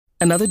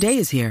Another day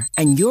is here,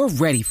 and you're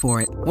ready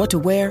for it. What to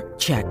wear?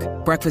 Check.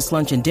 Breakfast,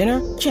 lunch, and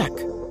dinner? Check.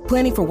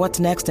 Planning for what's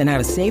next and how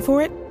to save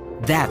for it?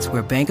 That's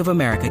where Bank of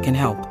America can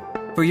help.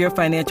 For your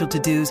financial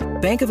to-dos,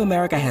 Bank of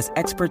America has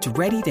experts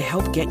ready to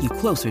help get you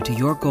closer to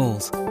your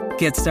goals.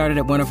 Get started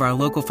at one of our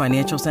local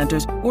financial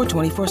centers or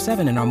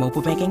 24/7 in our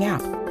mobile banking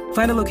app.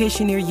 Find a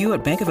location near you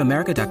at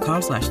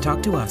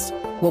bankofamerica.com/talktous.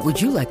 What would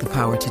you like the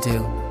power to do?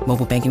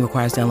 Mobile banking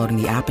requires downloading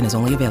the app and is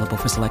only available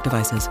for select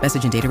devices.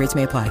 Message and data rates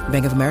may apply.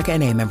 Bank of America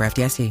N.A., member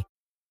FDIC.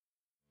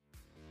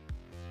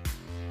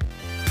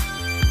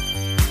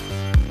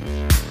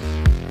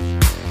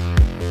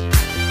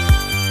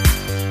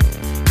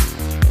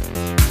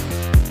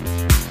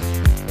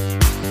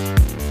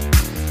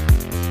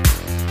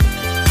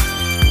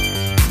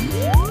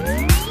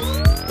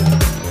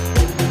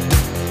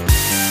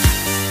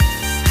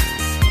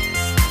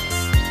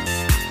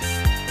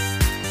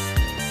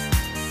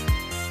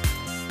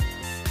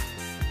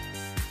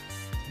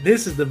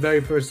 This is the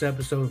very first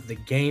episode of The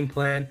Game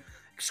Plan,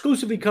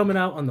 exclusively coming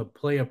out on the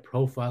Player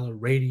Profiler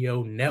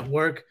Radio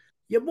Network.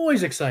 Your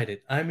boy's excited.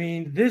 I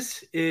mean,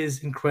 this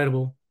is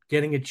incredible,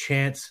 getting a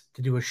chance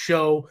to do a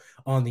show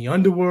on the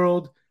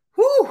underworld.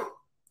 Whew!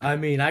 I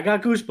mean, I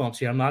got goosebumps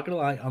here. I'm not going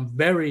to lie. I'm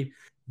very,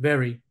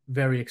 very,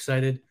 very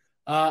excited.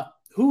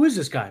 Who is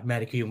this guy,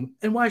 Matty Q,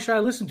 and why should I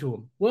listen to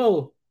him?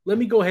 Well, let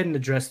me go ahead and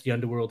address the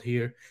underworld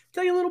here,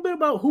 tell you a little bit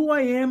about who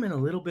I am and a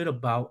little bit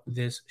about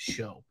this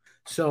show.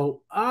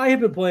 So I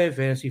have been playing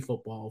fantasy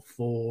football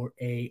for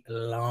a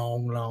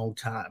long, long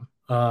time,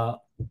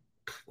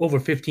 over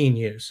 15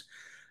 years,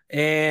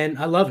 and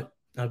I love it.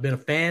 I've been a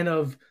fan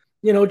of,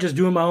 just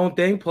doing my own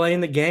thing,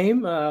 playing the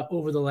game.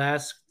 Over the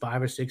last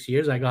 5 or 6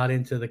 years, I got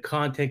into the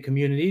content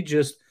community,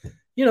 just,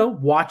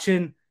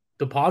 watching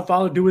the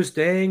Podfather do his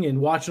thing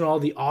and watching all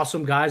the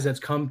awesome guys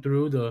that's come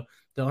through the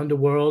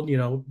underworld.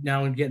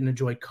 Now I'm getting to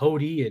enjoy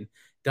Cody and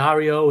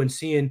Dario, and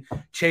seeing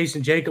Chase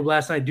and Jacob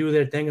last night do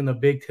their thing in the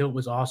Big Tilt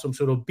was awesome.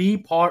 So to be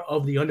part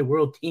of the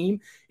Underworld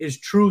team is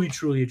truly,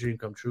 truly a dream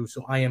come true.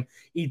 So I am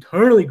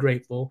eternally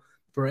grateful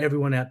for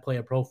everyone at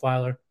Player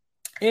Profiler.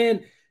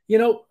 And,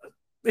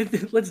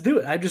 let's do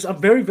it.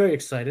 I'm very, very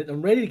excited.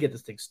 I'm ready to get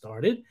this thing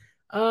started.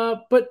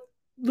 But a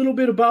little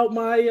bit about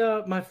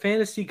my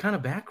fantasy kind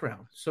of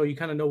background, so you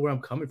kind of know where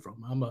I'm coming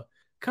from. I'm a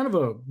kind of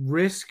a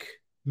risk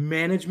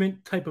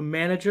management type of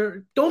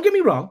manager. Don't get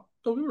me wrong.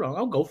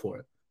 I'll go for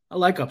it. I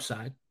like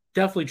upside.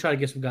 Definitely try to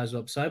get some guys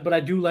upside, but I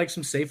do like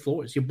some safe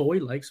floors. Your boy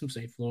likes some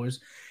safe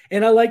floors.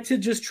 And I like to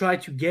just try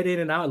to get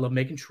in and out. I love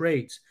making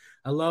trades.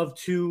 I love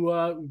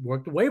to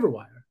work the waiver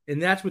wire.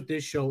 And that's what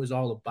this show is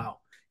all about.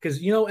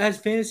 Because, as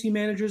fantasy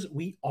managers,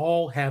 we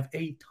all have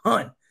a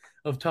ton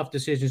of tough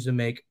decisions to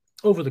make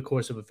over the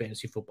course of a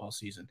fantasy football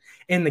season.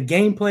 And the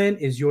Game Plan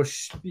is your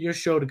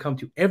show to come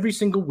to every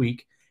single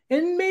week.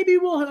 And maybe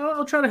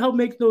I'll try to help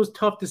make those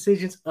tough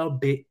decisions a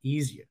bit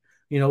easier.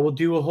 We'll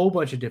do a whole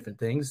bunch of different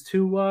things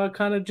to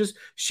kind of just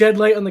shed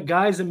light on the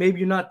guys that maybe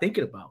you're not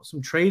thinking about,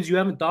 some trades you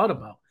haven't thought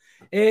about,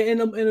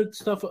 and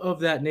stuff of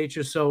that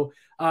nature. So,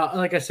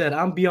 like I said,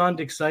 I'm beyond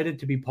excited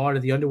to be part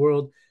of the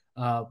underworld.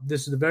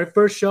 This is the very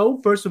first show,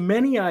 first of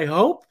many, I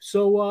hope.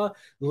 So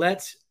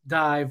let's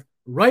dive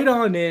right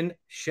on in,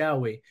 shall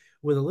we?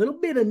 With a little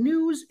bit of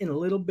news and a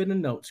little bit of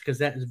notes, because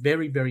that is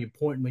very, very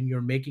important when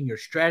you're making your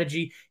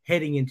strategy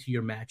heading into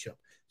your matchup.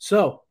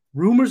 So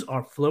rumors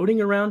are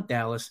floating around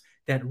Dallas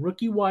that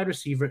rookie wide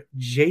receiver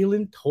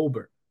Jalen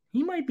Tolbert,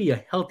 he might be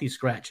a healthy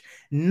scratch.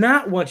 That's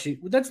not what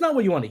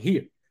you want to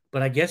hear,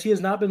 but I guess he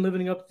has not been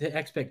living up to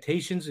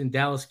expectations in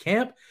Dallas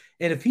camp.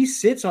 And if he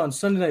sits on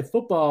Sunday Night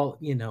Football,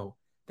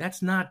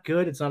 that's not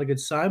good. It's not a good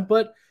sign,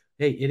 but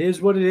hey, it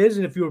is what it is.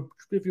 And if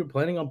you're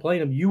planning on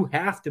playing him, you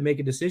have to make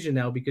a decision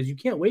now, because you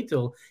can't wait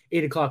till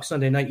 8:00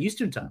 Sunday night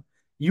Eastern time.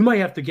 You might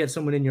have to get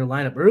someone in your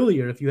lineup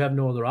earlier if you have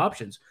no other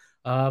options.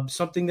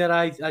 Something that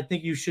I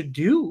think you should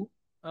do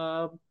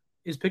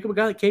is pick up a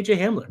guy like KJ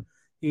Hamler.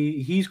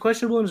 He's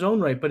questionable in his own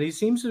right, but he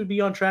seems to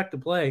be on track to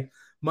play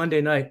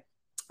Monday night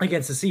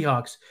against the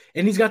Seahawks,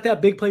 and he's got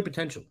that big play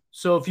potential.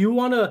 So if you're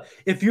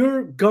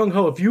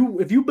gung-ho,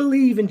 if you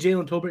believe in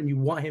Jalen Tolbert and you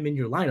want him in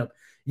your lineup,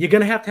 you're going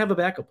to have a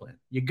backup plan.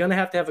 You're going to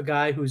have a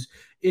guy who's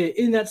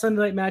in that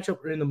Sunday night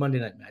matchup or in the Monday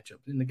night matchup.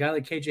 And the guy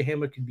like KJ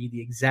Hamler could be the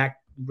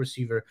exact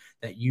receiver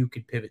that you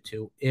could pivot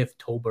to if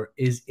Tolbert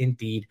is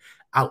indeed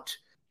out.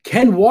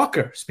 Ken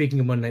Walker,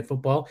 speaking of Monday Night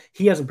Football,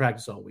 he hasn't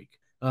practiced all week.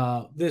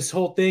 This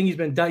whole thing, he's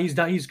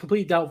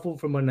completely doubtful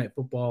for Monday Night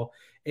Football,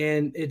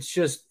 and it's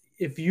just,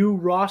 if you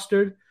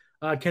rostered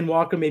Ken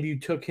Walker, maybe you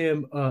took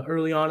him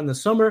early on in the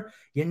summer,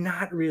 you're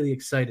not really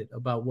excited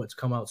about what's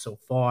come out so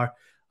far.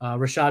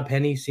 Rashad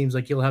Penny seems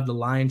like he'll have the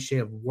lion's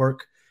share of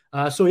work.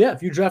 So yeah,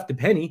 if you drafted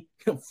Penny,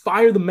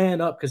 fire the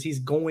man up, because he's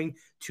going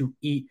to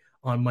eat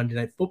on Monday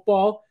Night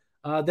Football.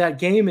 That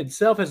game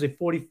itself has a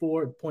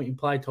 44-point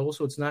implied total,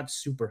 so it's not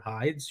super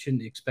high. It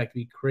shouldn't expect to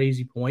be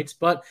crazy points.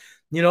 But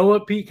you know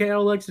what Pete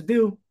Carroll likes to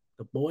do?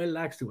 The boy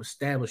likes to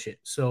establish it.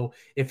 So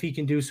if he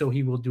can do so,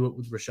 he will do it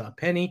with Rashad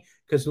Penny,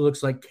 because it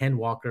looks like Ken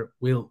Walker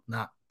will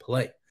not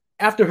play.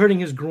 After hurting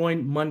his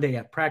groin Monday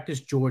at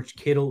practice, George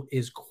Kittle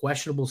is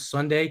questionable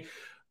Sunday.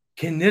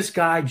 Can this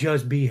guy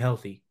just be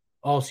healthy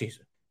all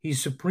season?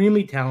 He's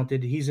supremely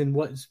talented. He's in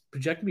what is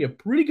projected to be a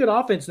pretty good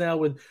offense now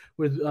with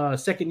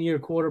second-year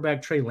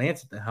quarterback Trey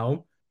Lance at the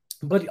helm.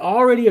 But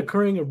already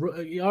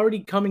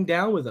coming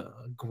down with a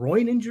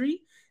groin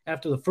injury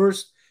after the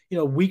first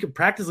week of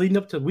practice leading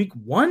up to week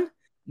 1.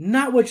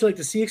 Not what you like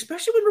to see,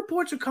 especially when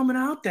reports are coming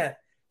out that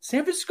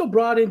San Francisco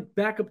brought in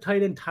backup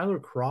tight end Tyler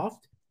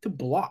Kroft to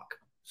block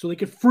so they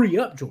could free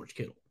up George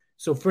Kittle.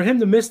 So for him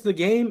to miss the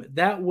game,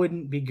 that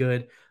wouldn't be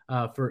good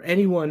for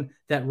anyone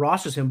that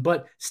rosters him.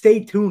 But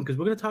stay tuned because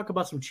we're going to talk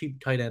about some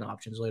cheap tight end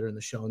options later in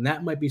the show. And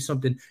that might be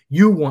something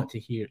you want to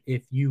hear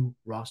if you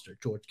roster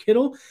George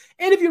Kittle.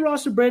 And if you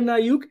roster Brandon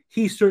Ayuk,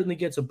 he certainly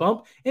gets a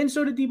bump. And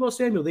so did Deebo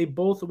Samuel. They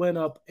both went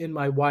up in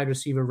my wide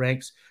receiver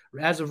ranks.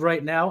 As of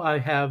right now, I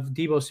have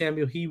Deebo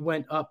Samuel. He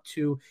went up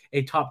to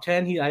a top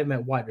 10. I am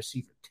at wide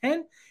receiver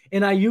 10.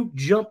 And Ayuk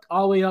jumped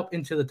all the way up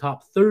into the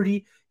top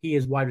 30. He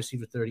is wide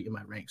receiver 30 in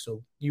my rank.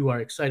 So you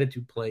are excited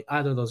to play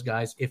either of those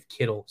guys if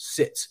Kittle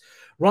sits.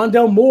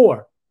 Rondale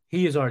Moore,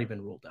 he has already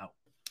been ruled out.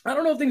 I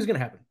don't know if things are going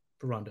to happen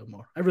for Rondale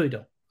Moore. I really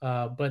don't.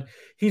 But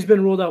he's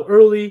been ruled out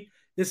early.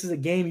 This is a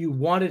game you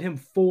wanted him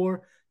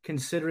for,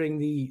 considering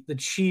the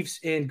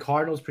Chiefs and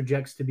Cardinals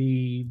projects to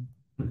be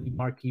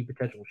marquee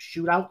potential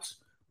shootouts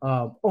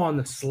on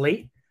the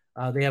slate.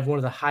 They have one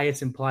of the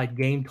highest implied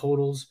game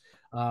totals.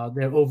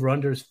 Their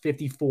over-under is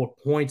 54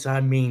 points.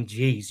 I mean,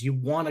 geez, you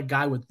want a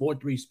guy with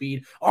 4.3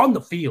 speed on the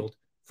field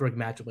for a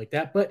matchup like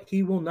that, but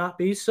he will not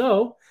be.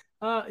 So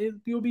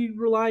you'll be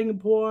relying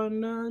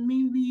upon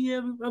maybe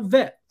a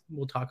vet.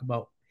 We'll talk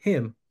about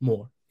him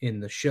more in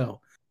the show.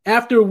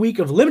 After a week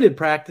of limited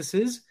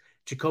practices,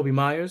 Jakobi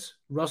Meyers,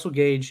 Russell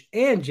Gage,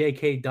 and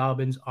J.K.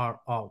 Dobbins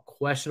are all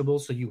questionable,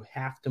 so you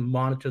have to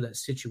monitor that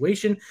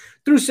situation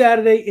through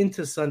Saturday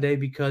into Sunday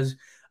because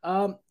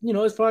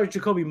as far as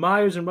Jakobi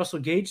Meyers and Russell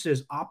Gage,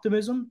 there's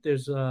optimism.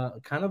 There's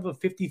kind of a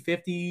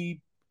 50-50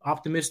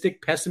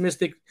 optimistic,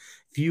 pessimistic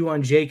view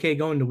on JK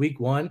going to week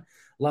 1.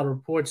 A lot of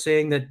reports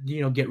saying that,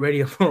 get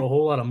ready for a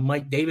whole lot of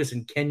Mike Davis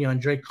and Kenyon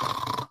Drake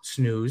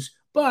snooze.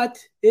 But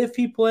if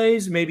he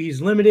plays, maybe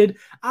he's limited.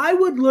 I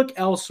would look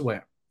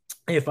elsewhere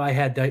if I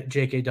had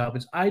J.K.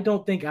 Dobbins. I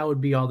don't think I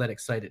would be all that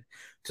excited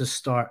to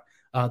start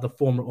the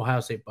former Ohio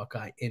State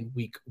Buckeye in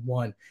week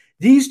 1.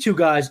 These two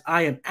guys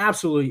I am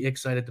absolutely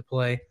excited to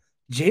play.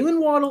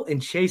 Jalen Waddle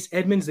and Chase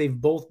Edmonds, they've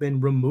both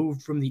been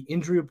removed from the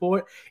injury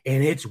report,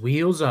 and it's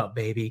wheels up,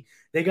 baby.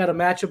 They got a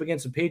matchup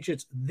against the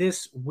Patriots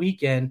this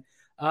weekend,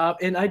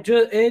 and I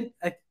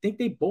think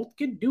they both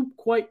can do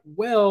quite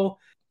well.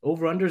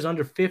 Over-unders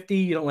under 50.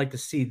 You don't like to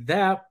see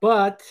that,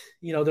 but,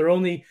 they're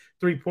only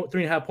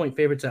 3.5 point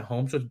favorites at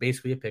home, so it's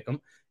basically a pick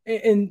 'em.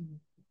 And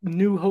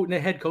new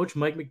head coach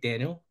Mike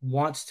McDaniel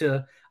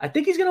I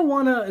think he's going to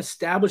want to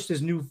establish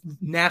this new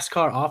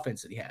NASCAR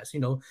offense that he has.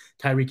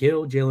 Tyreek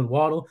Hill, Jalen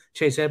Waddle,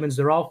 Chase Edmonds,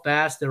 they're all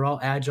fast. They're all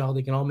agile.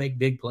 They can all make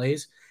big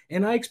plays.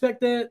 And I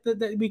expect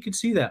that we could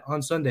see that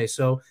on Sunday.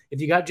 So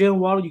if you got Jalen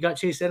Waddle, you got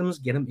Chase Edmonds,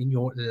 get him in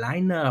your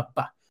lineup.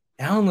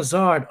 Allen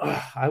Lazard,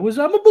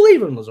 I'm a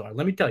believer in Lazard.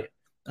 Let me tell you,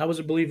 I was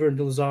a believer in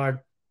Lazard.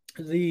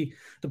 The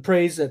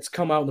praise that's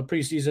come out in the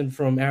preseason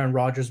from Aaron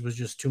Rodgers was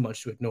just too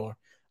much to ignore.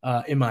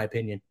 In my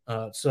opinion.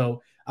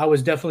 So I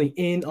was definitely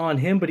in on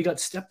him, but he got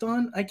stepped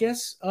on, I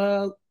guess,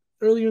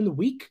 earlier in the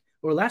week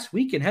or last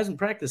week and hasn't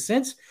practiced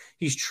since.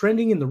 He's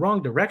trending in the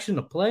wrong direction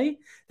to play.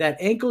 That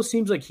ankle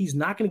seems like he's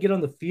not going to get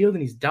on the field,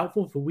 and he's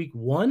doubtful for week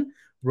 1.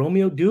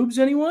 Romeo Dubes,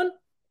 anyone?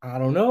 I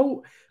don't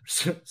know.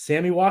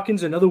 Sammy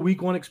Watkins, another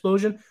week 1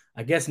 explosion.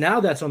 I guess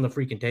now that's on the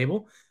freaking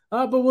table.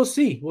 But we'll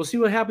see. We'll see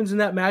what happens in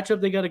that matchup.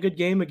 They got a good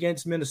game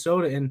against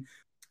Minnesota. And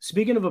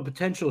speaking of a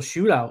potential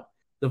shootout,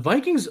 the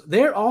Vikings,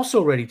 they're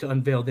also ready to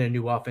unveil their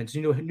new offense.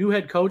 New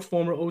head coach,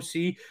 former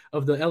OC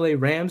of the LA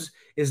Rams,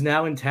 is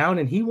now in town,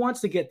 and he wants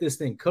to get this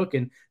thing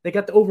cooking. They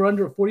got the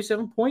over-under of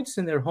 47 points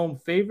in their home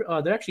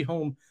favorite. They're actually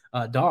home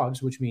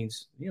dogs, which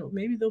means,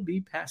 maybe they'll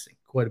be passing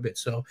quite a bit.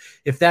 So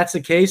if that's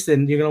the case,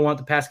 then you're going to want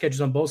the pass catchers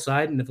on both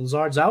sides. And if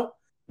Lazard's out,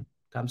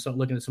 time to start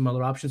looking at some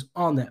other options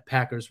on that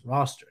Packers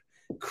roster.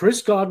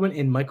 Chris Godwin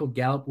and Michael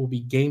Gallup will be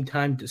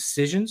game-time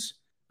decisions.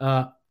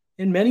 And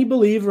many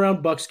believe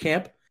around Bucs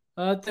camp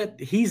that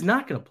he's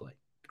not going to play,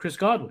 Chris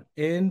Godwin.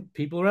 And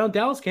people around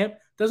Dallas camp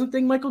doesn't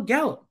think Michael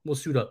Gallup will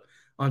suit up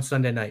on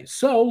Sunday night.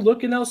 So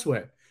looking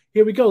elsewhere.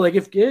 Here we go. Like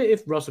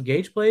if Russell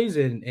Gage plays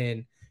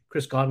and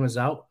Chris Godwin is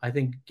out, I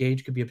think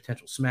Gage could be a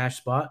potential smash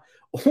spot.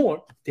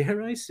 Or,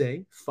 dare I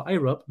say,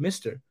 fire up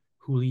Mr.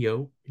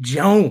 Julio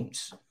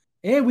Jones.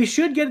 And we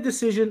should get a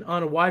decision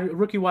on a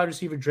rookie wide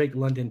receiver, Drake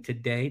London,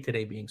 today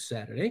being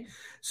Saturday.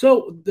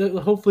 So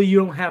hopefully you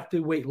don't have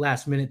to wait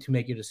last minute to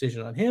make your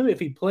decision on him. If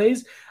he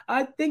plays,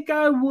 I think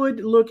I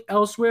would look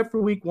elsewhere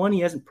for week 1. He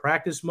hasn't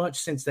practiced much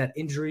since that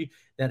injury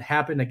that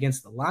happened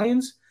against the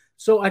Lions.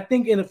 So I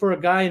think for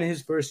a guy in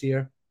his first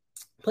year,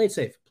 play it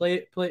safe,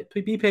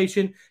 be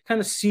patient,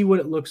 kind of see what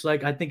it looks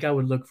like. I think I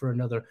would look for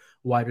another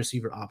wide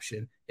receiver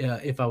option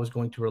if I was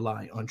going to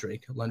rely on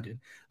Drake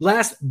London.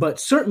 Last but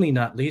certainly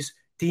not least,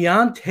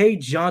 Deontay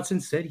Johnson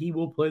said he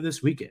will play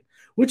this weekend,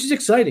 which is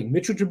exciting.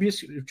 Mitchell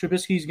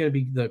Trubisky is going to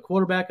be the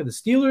quarterback of the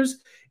Steelers.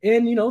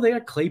 And, they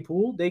got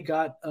Claypool, they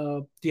got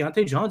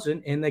Deontay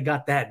Johnson, and they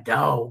got that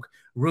dog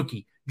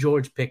rookie,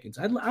 George Pickens.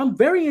 I'm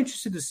very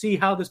interested to see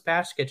how this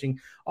pass catching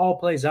all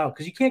plays out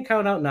because you can't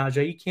count out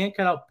Najee. You can't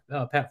count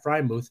out Pat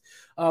Freiermuth.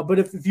 But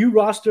if you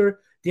roster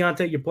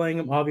Deontay, you're playing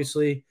him,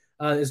 obviously.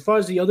 As far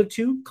as the other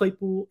two,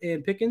 Claypool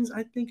and Pickens,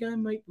 I think I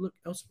might look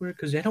elsewhere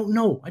because I don't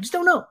know. I just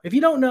don't know. If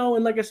you don't know,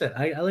 and like I said,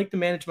 I like to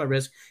manage my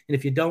risk. And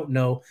if you don't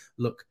know,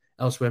 look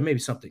elsewhere, maybe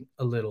something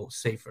a little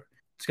safer.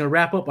 It's going to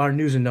wrap up our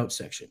news and notes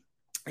section.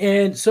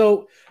 And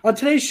so on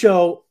today's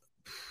show,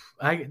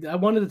 I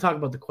wanted to talk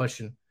about the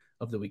question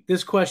of the week.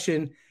 This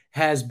question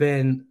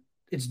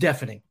it's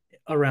deafening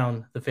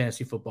around the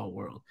fantasy football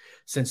world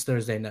since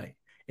Thursday night.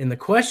 And the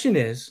question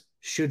is,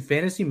 should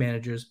fantasy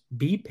managers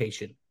be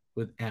patient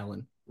with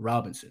Allen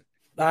Robinson?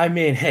 I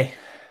mean, hey,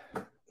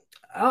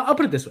 I'll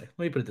put it this way.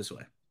 Let me put it this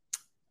way.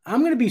 I'm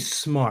going to be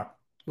smart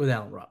with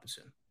Allen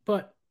Robinson,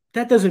 but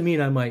that doesn't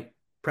mean I might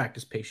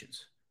practice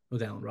patience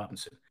with Allen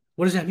Robinson.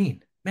 What does that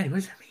mean? Manny, what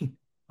does that mean?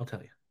 I'll tell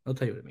you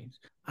what it means.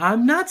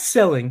 I'm not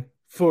selling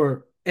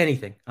for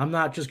anything. I'm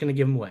not just going to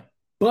give him away,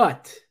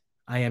 but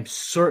I am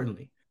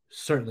certainly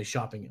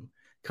shopping him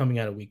coming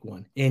out of week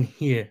 1. And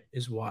here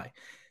is why.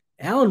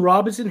 Allen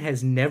Robinson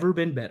has never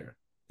been better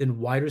than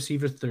wide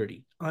receiver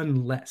 30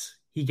 unless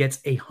he gets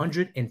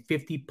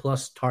 150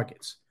 plus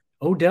targets.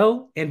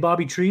 Odell and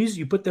Bobby Trees,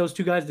 you put those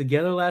two guys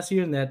together last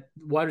year in that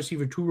wide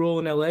receiver 2 role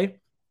in LA,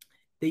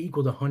 they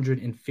equaled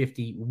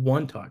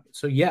 151 targets.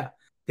 So yeah,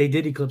 they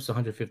did eclipse the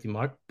 150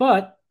 mark,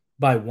 but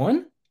by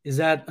 1, is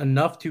that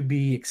enough to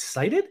be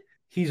excited?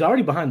 He's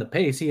already behind the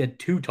pace. He had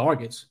 2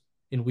 targets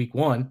in week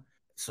 1.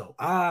 So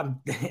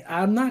I'm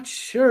not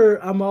sure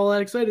I'm all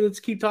that excited. Let's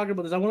keep talking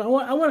about this. I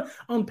want to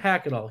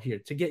unpack it all here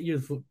to get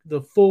you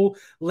the full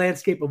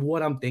landscape of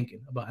what I'm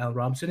thinking about Allen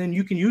Robinson, and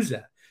you can use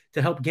that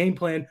to help game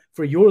plan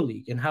for your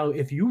league and how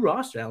if you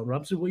roster Allen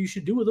Robinson, what you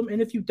should do with him,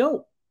 and if you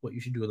don't, what you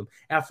should do with him.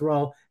 After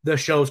all, the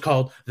show's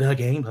called The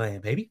Game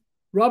Plan, baby.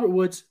 Robert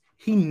Woods,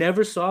 he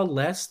never saw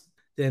less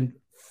than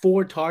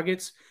 4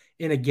 targets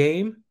in a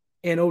game,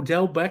 and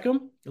Odell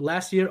Beckham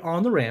last year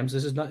on the Rams,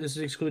 this is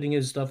excluding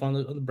his stuff on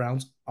the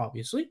Browns,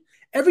 obviously.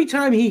 Every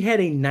time he had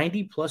a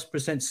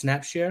 90+%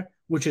 snap share,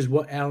 which is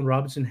what Allen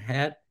Robinson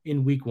had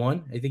in week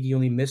 1, I think he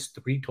only missed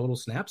 3 total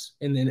snaps,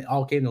 and then it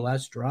all came the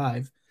last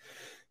drive.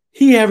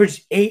 He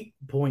averaged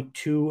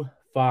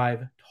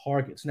 8.25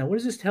 targets. Now, what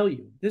does this tell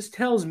you? This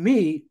tells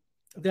me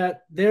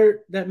that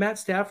Matt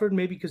Stafford,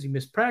 maybe because he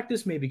missed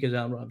practice, maybe because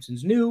Allen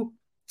Robinson's new,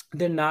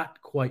 they're not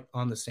quite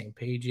on the same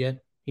page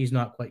yet. He's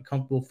not quite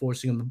comfortable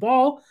forcing him the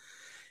ball.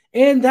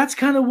 And that's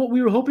kind of what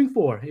we were hoping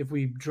for if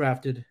we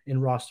drafted and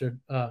rostered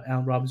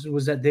Allen Robinson,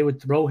 was that they would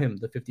throw him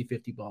the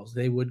 50-50 balls.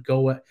 They would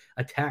go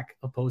attack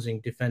opposing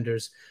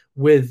defenders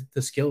with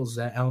the skills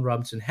that Allen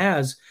Robinson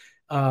has.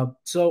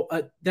 So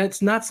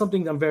that's not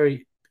something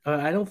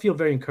I don't feel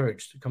very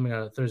encouraged coming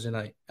out of Thursday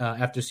night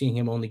after seeing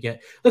him only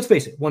get, let's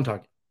face it, 1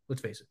 target.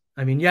 Let's face it.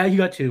 I mean, yeah, he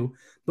got 2,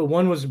 but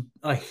 1 was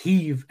a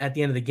heave at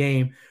the end of the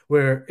game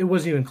where it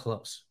wasn't even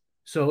close.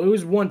 So it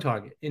was 1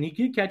 target, and he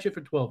could catch it for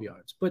 12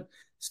 yards. But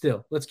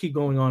still, let's keep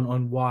going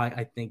on why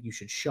I think you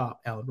should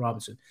shop Allen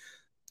Robinson.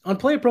 On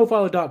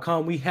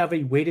playerprofiler.com, we have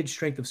a weighted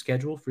strength of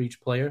schedule for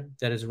each player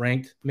that is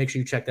ranked. Make sure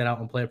you check that out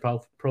on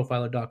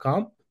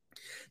playerprofiler.com.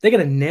 They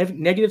got a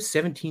negative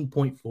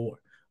 17.4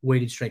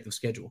 weighted strength of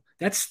schedule.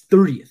 That's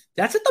 30th.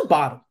 That's at the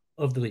bottom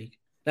of the league.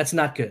 That's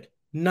not good.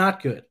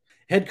 Not good.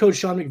 Head coach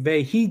Sean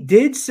McVay, he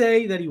did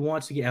say that he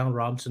wants to get Allen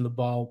Robinson the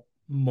ball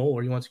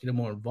more. He wants to get him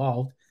more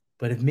involved.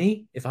 But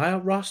if I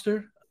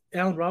roster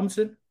Allen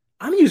Robinson,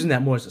 I'm using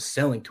that more as a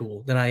selling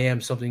tool than I am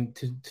something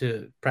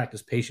to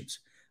practice patience.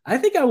 I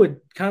think I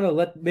would kind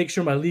of make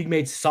sure my league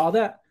mates saw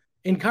that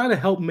and kind of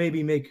help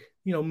maybe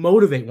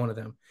motivate one of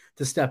them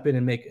to step in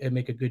and make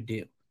a good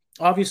deal.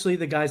 Obviously,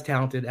 the guy's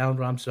talented, Allen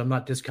Robinson. I'm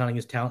not discounting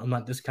his talent. I'm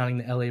not discounting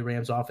the LA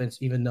Rams offense,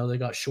 even though they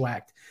got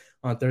shellacked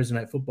on Thursday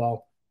Night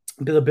Football.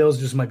 The Bills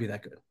just might be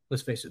that good.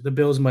 Let's face it. The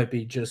Bills might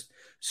be just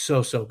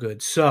so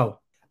good. So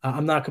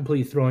I'm not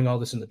completely throwing all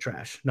this in the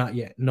trash. Not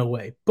yet. No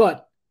way.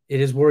 But it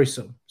is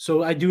worrisome.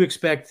 So I do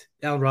expect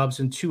Allen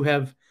Robinson to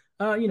have,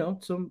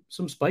 some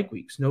spike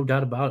weeks. No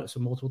doubt about it.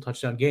 Some multiple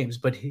touchdown games.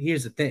 But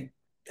here's the thing.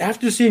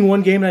 After seeing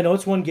 1 game, and I know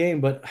it's 1 game,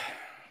 but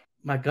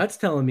my gut's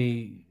telling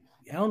me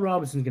Allen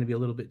Robinson's going to be a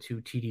little bit too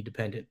TD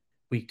dependent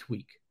week to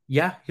week.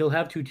 Yeah, he'll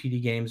have 2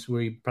 TD games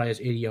where he probably has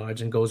 80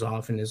 yards and goes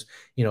off and is,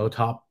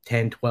 top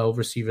 10, 12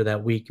 receiver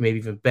that week, maybe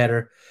even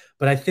better.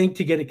 But I think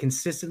to get it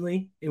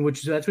consistently,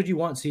 that's what you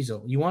want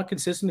seasonal. You want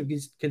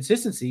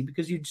consistency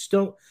because you just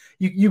don't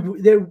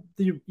you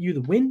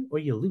either win or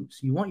you lose.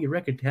 You want your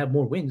record to have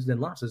more wins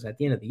than losses at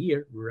the end of the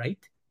year, right?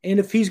 And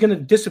if he's going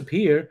to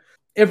disappear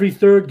every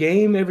 3rd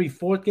game, every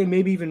 4th game,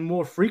 maybe even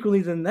more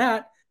frequently than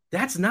that,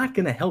 that's not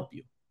going to help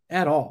you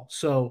at all.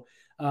 So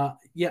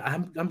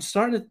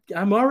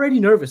I'm already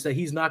nervous that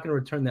he's not going to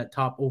return that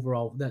top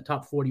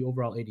 40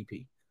 overall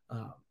ADP.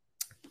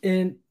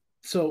 And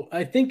So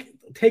I think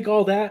take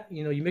all that,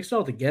 you mix it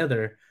all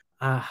together.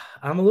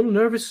 I'm a little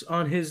nervous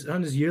on his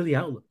yearly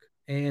outlook,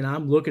 and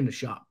I'm looking to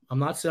shop. I'm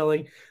not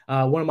selling.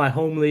 One of my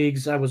home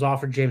leagues, I was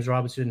offered James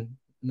Robinson.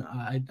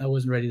 I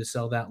wasn't ready to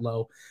sell that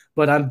low,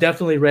 but I'm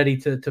definitely ready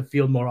to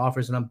field more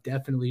offers, and I'm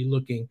definitely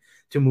looking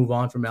to move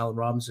on from Allen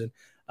Robinson.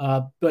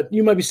 But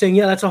you might be saying,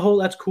 yeah,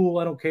 that's cool.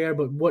 I don't care.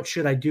 But what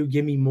should I do?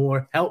 Give me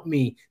more. Help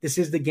me. This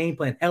is the game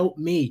plan. Help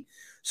me.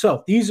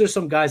 So these are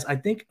some guys I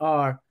think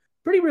are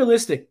pretty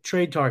realistic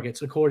trade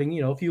targets, according,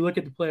 if you look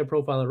at the player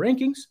profiler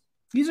rankings,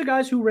 these are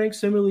guys who rank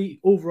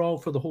similarly overall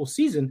for the whole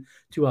season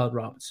to Allen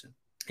Robinson.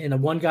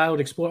 And one guy I would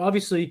explore,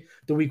 obviously,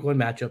 the week one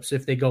matchups.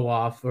 If they go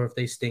off or if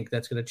they stink,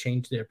 that's going to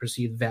change their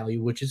perceived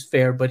value, which is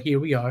fair. But here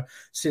we are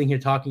sitting here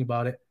talking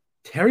about it.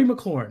 Terry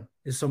McLaurin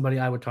is somebody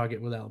I would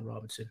target with Allen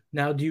Robinson.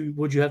 Now,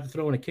 would you have to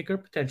throw in a kicker?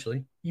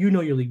 Potentially. You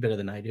know your league better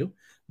than I do.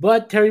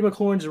 But Terry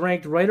McLaurin's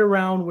ranked right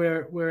around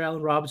where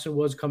Allen Robinson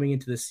was coming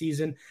into the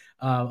season.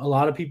 A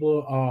lot of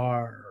people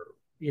are,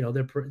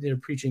 they're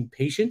preaching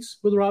patience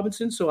with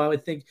Robinson. So I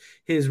would think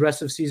his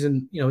rest of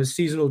season, his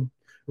seasonal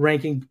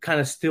ranking kind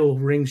of still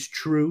rings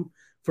true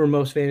for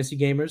most fantasy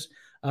gamers.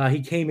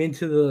 He came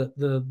into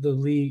the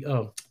league,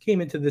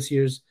 came into this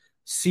year's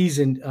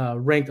season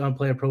ranked on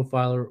Player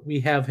Profiler.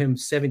 We have him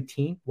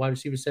 17, wide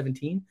receiver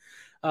 17.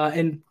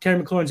 And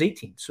Terry McLaurin's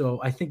 18. So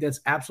I think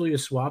that's absolutely a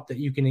swap that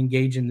you can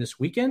engage in this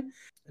weekend.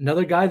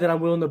 Another guy that I'm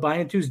willing to buy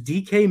into is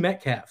DK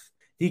Metcalf.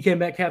 DK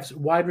Metcalf's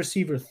wide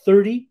receiver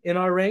 30 in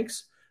our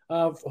ranks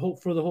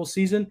for the whole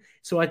season.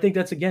 So I think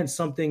that's, again,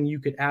 something you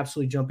could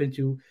absolutely jump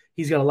into.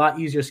 He's got a lot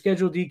easier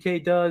schedule,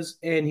 DK does,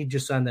 and he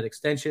just signed that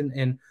extension.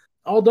 And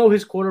although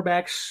his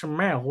quarterback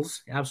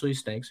smells, absolutely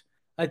stinks,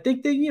 I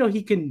think that,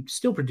 he can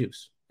still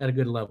produce at a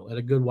good level, at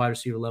a good wide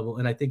receiver level.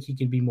 And I think he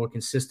can be more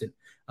consistent.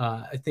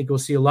 I think we'll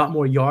see a lot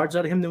more yards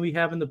out of him than we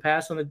have in the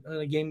past on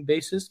a game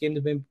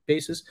to game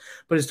basis.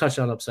 But his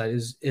touchdown upside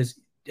is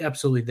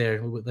absolutely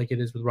there, like it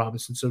is with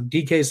Robinson. So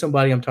DK is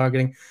somebody I'm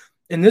targeting.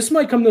 And this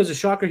might come as a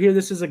shocker here.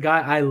 This is a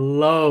guy I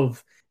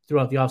love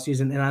throughout the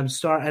offseason,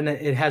 and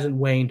it hasn't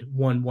waned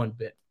one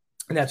bit.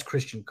 And that's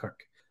Christian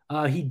Kirk.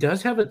 He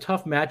does have a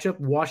tough matchup.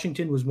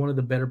 Washington was one of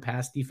the better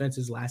pass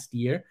defenses last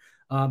year.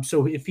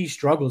 So if he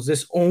struggles,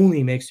 this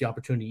only makes the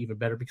opportunity even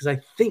better, because I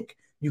think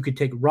you could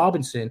take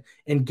Robinson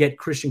and get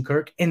Christian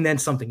Kirk and then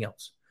something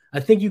else. I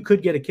think you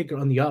could get a kicker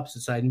on the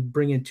opposite side and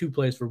bring in two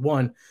plays for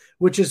one,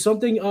 which is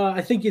something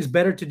I think is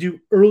better to do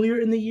earlier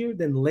in the year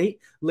than late.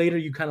 Later,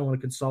 you kind of want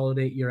to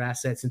consolidate your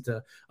assets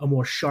into a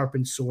more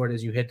sharpened sword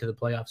as you head to the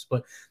playoffs.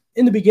 But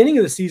in the beginning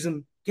of the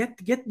season,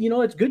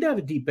 it's good to have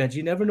a deep bench.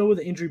 You never know where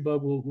the injury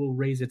bug will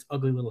raise its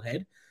ugly little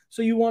head.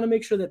 So you want to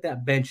make sure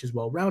that bench is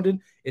well-rounded,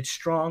 it's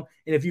strong,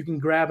 and if you can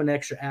grab an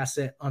extra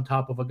asset on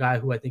top of a guy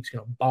who I think is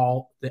going to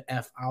ball the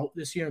F out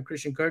this year in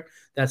Christian Kirk,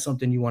 that's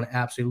something you want to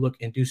absolutely look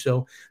and do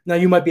so. Now,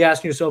 you might be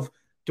asking yourself,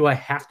 do I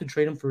have to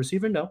trade him for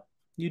receiver? No,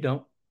 you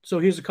don't. So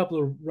here's a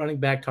couple of running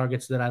back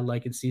targets that I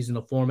like in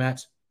seasonal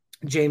formats.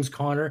 James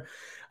Conner.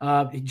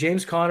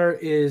 James Conner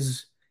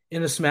is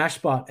in a smash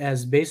spot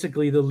as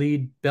basically the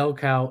lead bell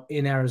cow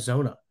in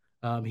Arizona.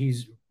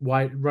 He's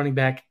running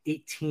back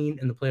 18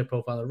 in the player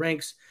profiler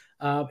ranks.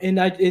 And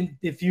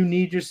if you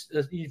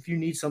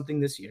need something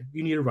this year,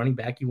 you need a running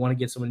back. You want to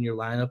get someone in your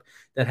lineup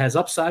that has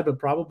upside, but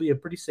probably a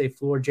pretty safe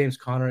floor. James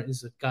Conner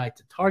is a guy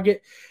to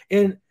target.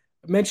 And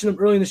I mentioned him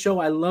early in the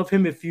show. I love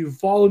him. If you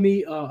follow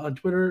me on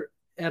Twitter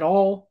at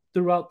all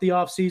throughout the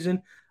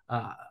offseason,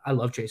 I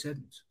love Chase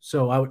Edmonds.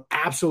 So I would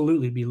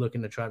absolutely be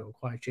looking to try to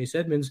acquire Chase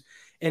Edmonds.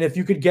 And if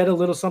you could get a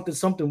little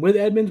something with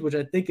Edmonds, which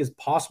I think is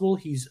possible,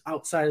 he's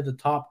outside of the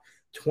top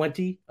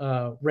 20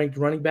 ranked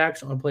running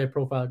backs on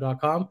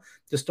playerprofiler.com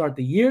to start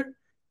the year.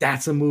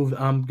 That's a move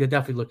I'm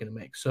definitely looking to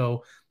make.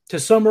 So to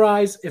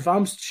summarize, if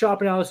I'm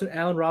shopping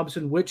Allen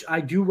Robinson, which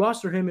I do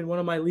roster him in one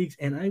of my leagues,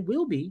 and I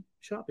will be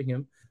shopping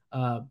him,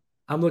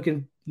 I'm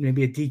looking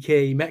maybe a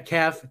DK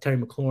Metcalf, Terry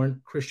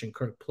McLaurin, Christian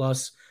Kirk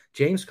plus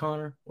James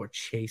Conner or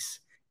Chase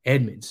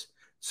Edmonds.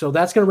 So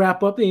that's going to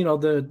wrap up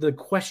the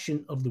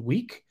question of the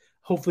week.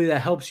 Hopefully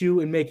that helps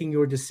you in making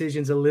your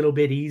decisions a little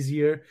bit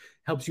easier,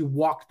 helps you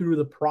walk through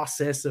the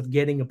process of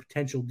getting a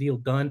potential deal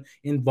done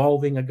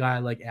involving a guy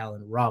like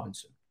Allen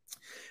Robinson.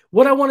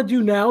 What I want to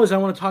do now is I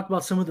want to talk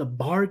about some of the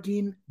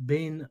bargain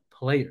bin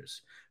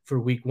players for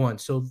week one.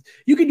 So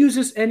you can use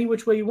this any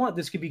which way you want.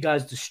 This could be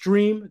guys to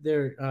stream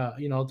their,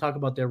 I'll talk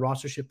about their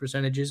rostership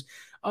percentages.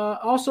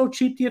 Also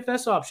cheap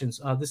DFS options.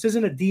 This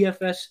isn't a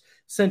DFS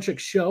centric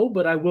show,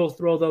 but I will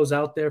throw those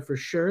out there for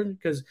sure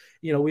because,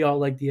 we all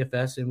like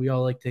DFS and we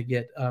all like to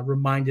get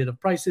reminded of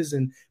prices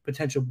and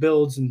potential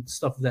builds and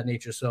stuff of that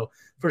nature. So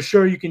for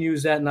sure you can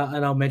use that and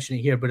I'll mention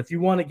it here. But if you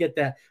want to get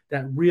that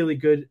really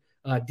good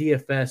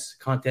DFS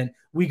content,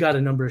 we got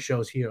a number of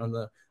shows here on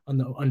the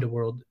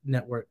Underworld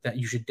Network that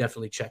you should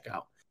definitely check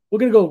out. We're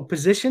going to go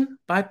position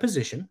by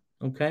position.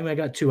 Okay. I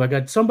got two. I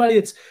got somebody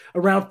that's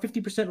around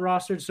 50%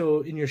 rostered.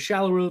 So in your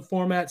shallower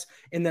formats,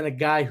 and then a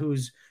guy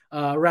who's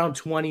around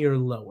 20 or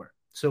lower.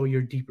 So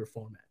your deeper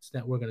formats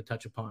that we're going to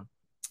touch upon.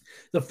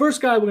 The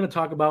first guy we're going to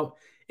talk about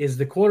is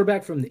the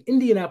quarterback from the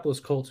Indianapolis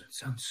Colts. It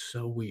sounds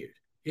so weird.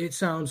 It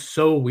sounds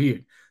so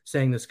weird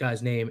saying this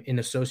guy's name in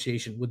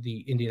association with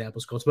the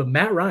Indianapolis Colts. But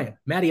Matt Ryan,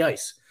 Matty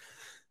Ice,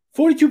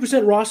 42%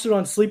 rostered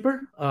on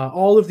Sleeper.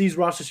 All of these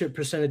rostership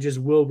percentages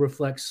will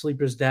reflect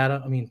Sleeper's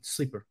data. I mean,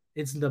 Sleeper,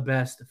 it's the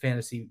best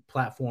fantasy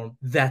platform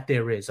that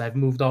there is. I've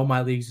moved all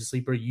my leagues to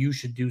Sleeper. You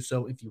should do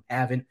so if you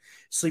haven't.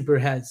 Sleeper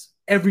has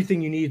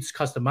everything you need. It's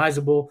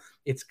customizable.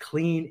 It's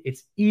clean.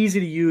 It's easy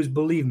to use.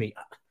 Believe me,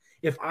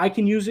 if I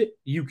can use it,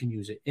 you can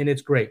use it, and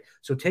it's great.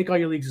 So take all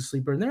your leagues to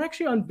Sleeper, and they're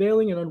actually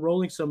unveiling and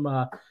unrolling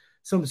some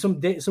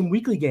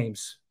weekly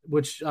games,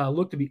 which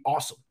look to be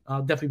awesome.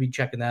 I'll definitely be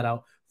checking that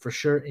out for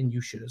sure, and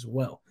you should as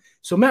well.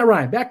 So Matt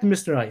Ryan, back to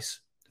Mr. Ice,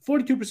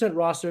 42%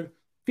 rostered,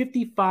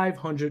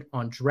 5,500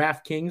 on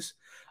DraftKings.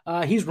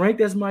 He's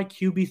ranked as my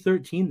QB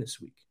 13 this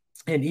week.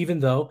 And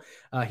even though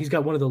he's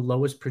got one of the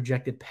lowest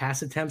projected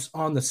pass attempts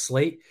on the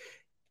slate,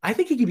 I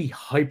think he can be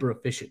hyper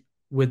efficient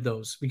with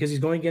those because he's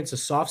going against a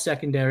soft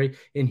secondary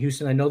in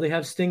Houston. I know they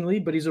have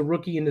Stingley, but he's a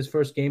rookie in his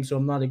first game, so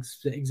I'm not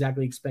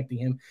exactly expecting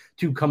him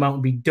to come out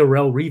and be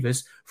Darrelle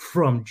Revis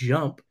from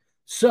jump.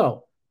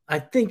 So I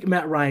think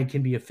Matt Ryan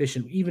can be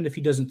efficient even if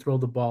he doesn't throw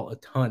the ball a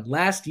ton.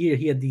 Last year,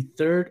 he had the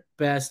third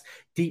best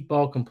deep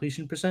ball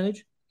completion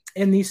percentage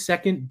and the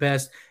second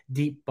best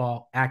deep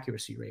ball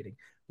accuracy rating.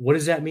 What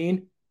does that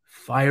mean?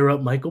 Fire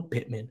up Michael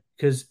Pittman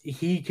because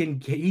he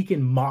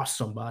can moss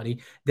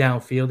somebody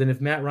downfield. And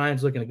if Matt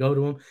Ryan's looking to go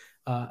to him,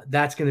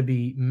 that's going to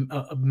be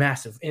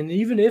massive. And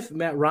even if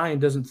Matt Ryan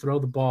doesn't throw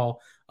the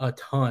ball a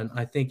ton,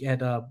 I think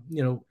at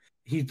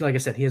he's like I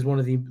said, he has one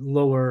of the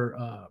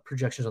lower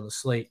projections on the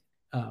slate,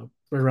 right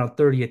around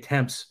 30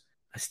 attempts.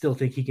 I still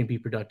think he can be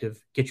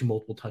productive, get you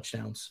multiple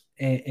touchdowns,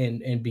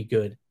 and be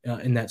good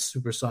in that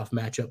super soft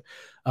matchup.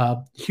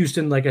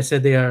 Houston, like I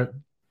said, they are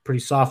pretty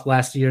soft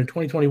last year. In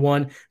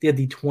 2021, they had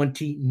the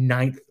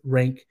 29th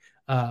rank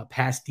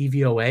pass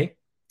DVOA.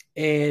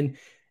 And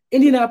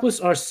Indianapolis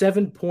are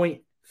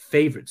 7-point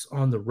favorites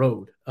on the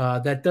road.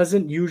 That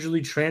doesn't usually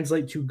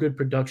translate to good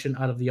production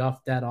out of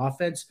that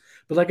offense.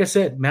 But like I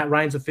said, Matt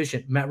Ryan's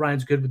efficient. Matt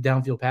Ryan's good with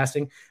downfield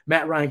passing.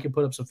 Matt Ryan can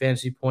put up some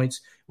fantasy points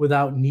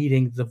without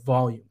needing the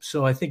volume.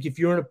 So I think if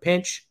you're in a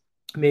pinch,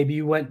 maybe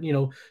you went,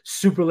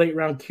 super late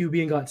round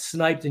QB and got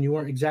sniped and you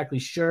weren't exactly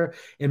sure,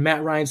 and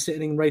Matt Ryan's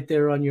sitting right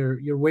there on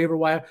your waiver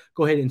wire,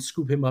 go ahead and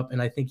scoop him up,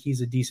 and I think he's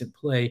a decent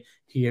play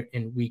here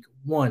in week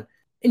 1.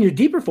 In your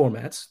deeper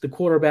formats, the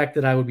quarterback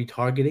that I would be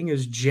targeting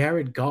is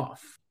Jared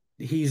Goff.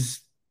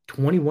 He's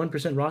 21%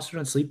 rostered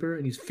on Sleeper,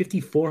 and he's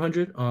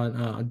 5,400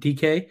 on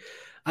DK.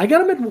 I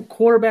got him at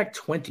quarterback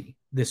 20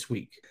 this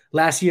week.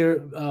 Last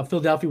year,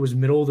 Philadelphia was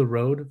middle of the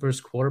road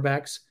versus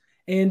quarterbacks,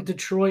 and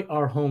Detroit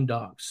are home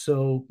dogs.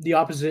 So the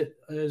opposite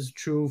is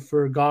true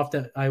for Goff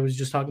that I was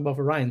just talking about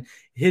for Ryan.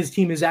 His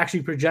team is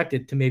actually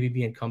projected to maybe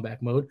be in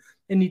comeback mode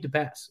and need to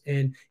pass.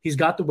 And he's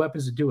got the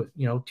weapons to do it.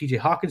 TJ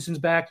Hawkinson's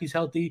back. He's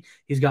healthy.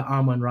 He's got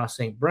Amon-Ra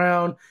St.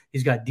 Brown.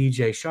 He's got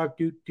DJ Shark.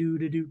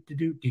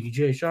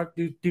 DJ Shark.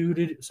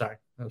 Sorry.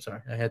 I'm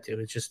sorry. I had to.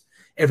 It's just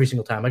every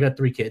single time. I got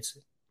 3 kids.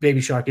 Baby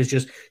Shark is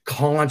just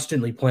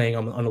constantly playing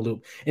on a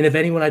loop. And if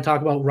anyone I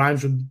talk about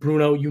rhymes with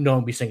Bruno,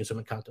 I'll be singing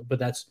some Encanto, but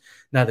that's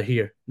neither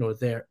here nor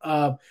there.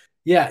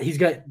 He's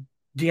got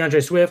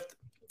DeAndre Swift.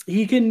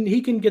 He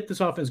can get this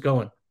offense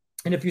going.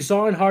 And if you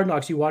saw in Hard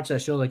Knocks, you watched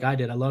that show like I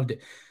did. I loved it.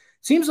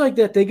 Seems like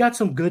that they got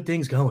some good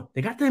things going.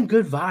 They got them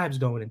good vibes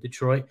going in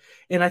Detroit.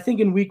 And I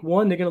think in week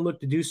 1, they're going to look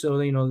to do so.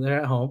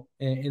 They're at home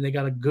and they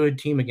got a good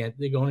team again.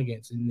 They're going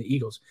against in the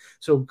Eagles.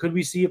 So could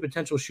we see a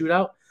potential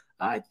shootout?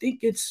 I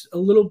think it's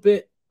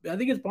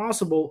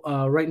possible.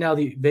 Right now,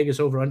 the Vegas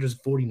over-under is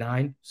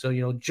 49.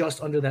 So,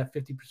 just under that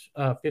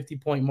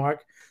 50-point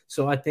mark.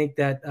 So I think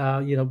that,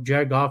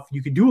 Jared Goff,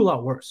 you could do a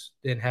lot worse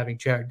than having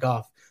Jared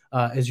Goff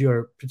as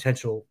your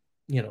potential,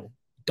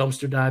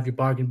 dumpster dive, your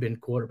bargain bin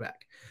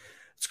quarterback.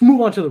 Let's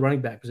move on to the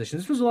running back position.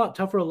 This was a lot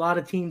tougher. A lot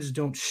of teams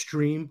don't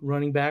stream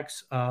running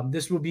backs.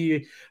 This will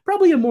be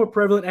probably a more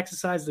prevalent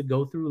exercise to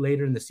go through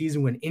later in the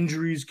season when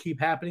injuries keep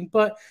happening.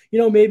 But,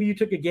 maybe you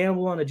took a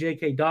gamble on a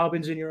J.K.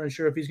 Dobbins and you're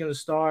unsure if he's going to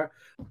start.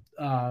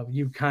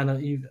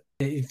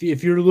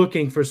 If you're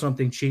looking for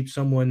something cheap,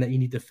 someone that you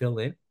need to fill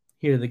in,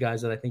 here are the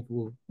guys that I think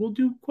will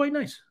do quite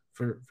nice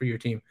for your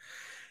team.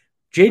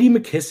 J.D.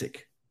 McKissick.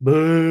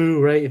 Boo,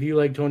 right? If you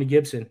like Tony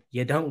Gibson,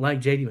 you don't like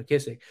J.D.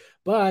 McKissick.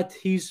 But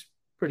he's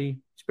pretty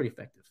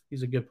effective.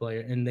 He's a good player,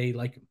 and they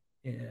like him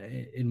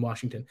in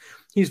Washington.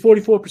 He's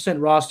 44%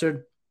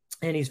 rostered,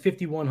 and he's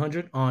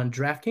 5,100 on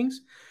DraftKings.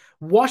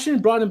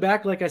 Washington brought him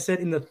back, like I said,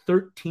 in the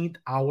 13th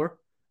hour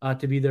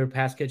to be their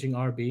pass-catching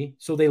RB,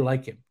 so they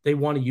like him. They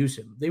want to use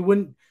him. They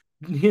wouldn't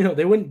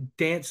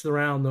dance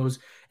around those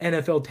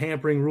NFL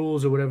tampering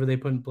rules or whatever they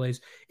put in place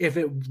if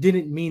it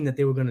didn't mean that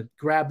they were going to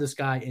grab this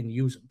guy and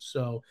use him.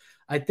 So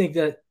I think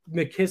that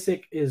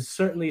McKissick is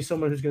certainly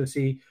someone who's going to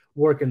see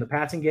work in the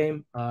passing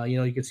game.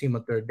 You can see him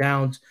on third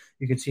downs.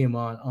 You can see him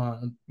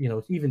on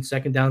even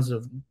second downs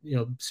of,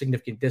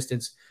 significant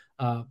distance.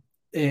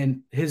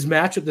 And his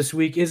matchup this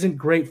week isn't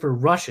great for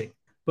rushing,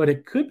 but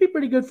it could be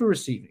pretty good for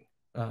receiving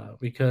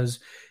because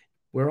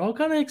we're all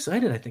kind of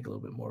excited, I think, a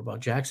little bit more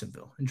about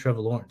Jacksonville and Trevor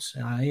Lawrence.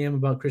 And I am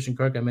about Christian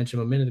Kirk. I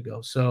mentioned him a minute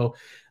ago. So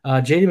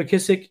J.D.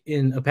 McKissic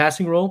in a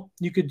passing role,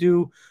 you could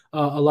do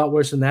a lot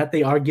worse than that.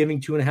 They are giving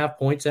 2.5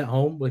 points at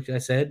home, which I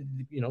said,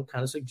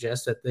 kind of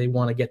suggests that they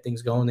want to get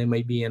things going. They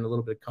may be in a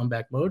little bit of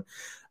comeback mode.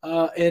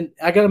 And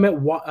I got him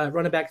at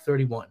running back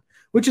 31.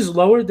 Which is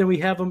lower than we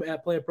have them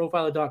at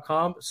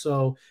playerprofiler.com.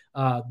 So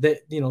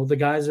the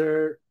guys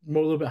are a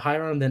little bit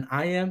higher on him than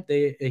I am.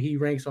 He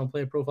ranks on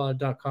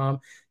playerprofiler.com.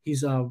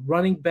 He's a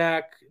running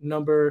back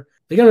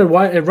they got a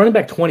running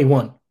back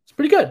 21. It's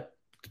pretty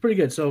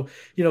good. So,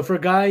 for a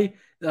guy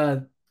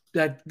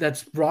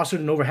that's rostered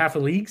in over half the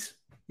leagues,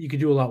 you could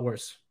do a lot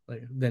worse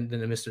than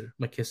a Mr.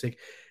 McKissic.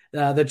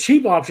 The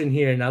cheap option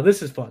here. Now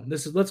this is fun.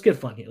 Let's get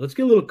fun here. Let's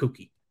get a little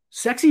kooky.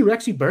 Sexy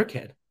Rexy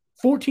Burkhead.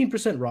 14%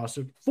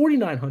 rostered,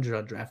 4,900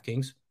 on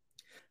DraftKings.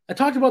 I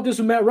talked about this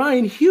with Matt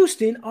Ryan.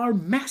 Houston are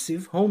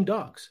massive home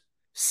dogs,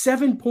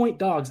 7-point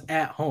dogs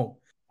at home.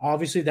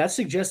 Obviously, that's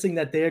suggesting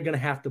that they're going to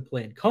have to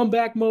play in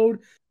comeback mode.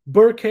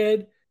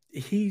 Burkhead,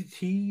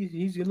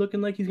 he's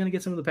looking like he's going to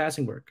get some of the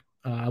passing work.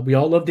 We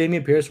all love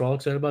Dameon Pierce. We're all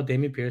excited about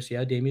Dameon Pierce.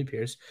 Yeah, Dameon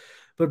Pierce.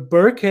 But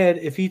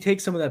Burkhead, if he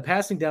takes some of that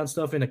passing down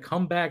stuff in a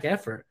comeback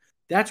effort,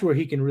 that's where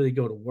he can really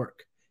go to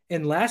work.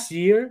 And last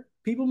year,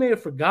 people may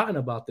have forgotten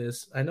about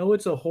this. I know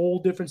it's a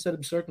whole different set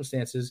of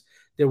circumstances.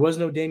 There was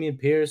no Dameon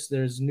Pierce.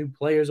 There's new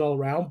players all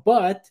around,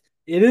 but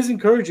it is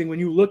encouraging when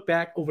you look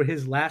back over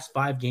his last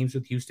 5 games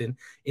with Houston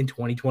in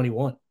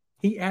 2021.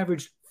 He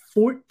averaged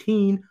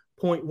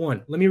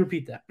 14.1. Let me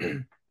repeat that.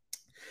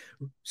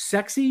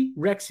 Sexy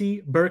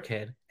Rexy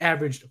Burkhead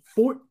averaged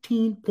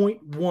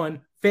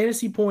 14.1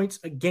 fantasy points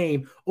a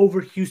game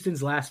over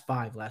Houston's last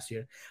 5 last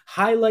year,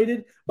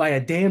 highlighted by a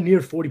damn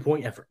near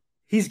 40-point effort.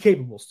 He's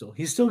capable still.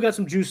 He's still got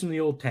some juice in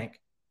the old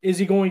tank. Is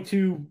he going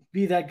to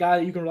be that guy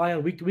that you can rely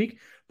on week to week?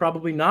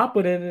 Probably not,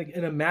 but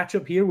in a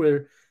matchup here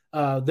where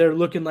they're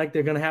looking like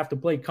they're going to have to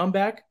play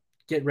comeback,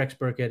 get Rex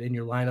Burkhead in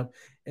your lineup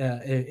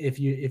if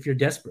you're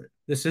desperate.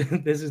 This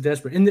is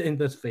desperate. And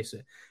let's face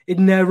it, it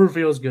never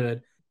feels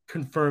good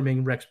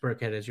confirming Rex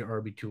Burkhead as your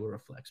RB2 or a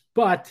flex.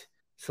 But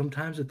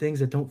sometimes the things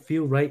that don't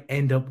feel right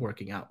end up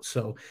working out.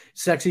 So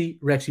Sexy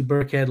Rexy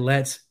Burkhead,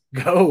 let's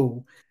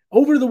go.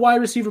 Over to the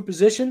wide receiver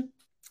position.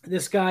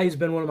 This guy has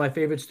been one of my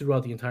favorites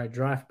throughout the entire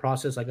draft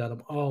process. I got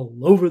him all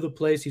over the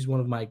place. He's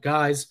one of my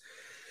guys.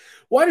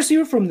 Wide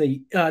receiver from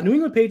the New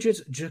England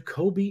Patriots,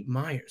 Jakobi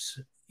Meyers.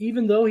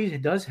 Even though he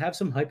does have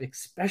some hype,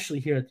 especially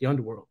here at the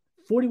Underworld,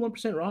 41%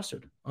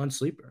 rostered on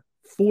Sleeper,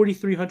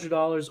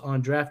 $4,300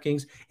 on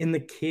DraftKings, and the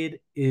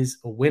kid is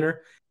a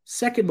winner.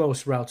 Second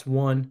most routes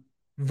won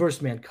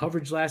versus man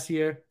coverage last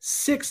year.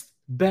 6th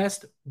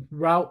best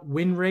route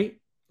win rate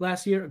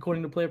last year,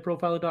 according to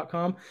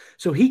playerprofiler.com.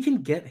 So he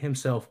can get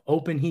himself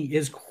open. He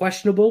is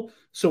questionable.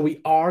 So we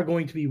are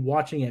going to be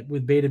watching it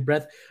with bated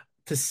breath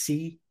to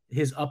see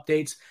his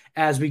updates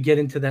as we get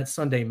into that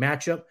Sunday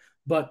matchup.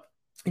 But,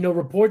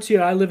 reports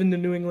here, I live in the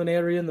New England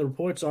area, and the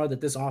reports are that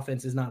this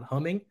offense is not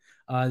humming.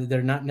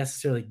 They're not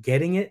necessarily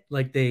getting it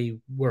like they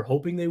were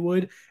hoping they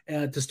would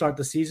to start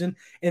the season.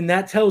 And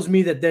that tells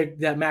me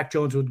that Mac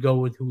Jones would go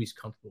with who he's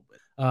comfortable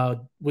with.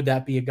 Would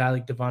that be a guy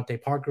like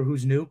Devontae Parker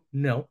who's new?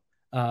 No.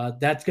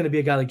 That's going to be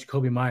a guy like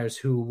Jakobi Meyers,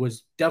 who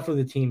was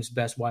definitely the team's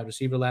best wide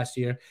receiver last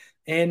year.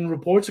 And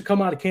reports have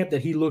come out of camp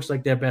that he looks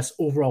like their best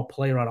overall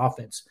player on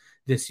offense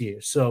this year.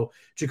 So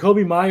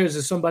Jakobi Meyers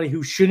is somebody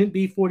who shouldn't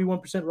be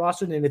 41%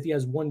 rostered. And if he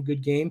has one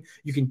good game,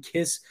 you can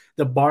kiss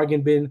the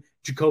bargain bin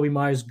Jakobi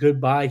Meyers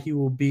goodbye. He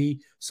will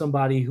be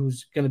somebody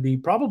who's going to be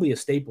probably a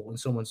staple in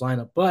someone's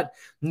lineup. But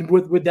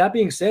with that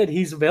being said,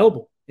 he's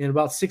available in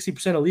about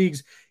 60% of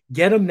leagues.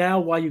 Get him now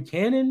while you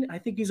can, and I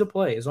think he's a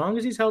play. As long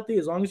as he's healthy,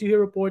 as long as you hear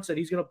reports that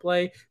he's going to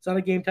play, it's not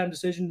a game-time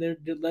decision. They're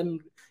letting,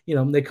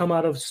 they come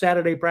out of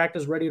Saturday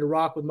practice ready to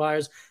rock with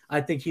Myers. I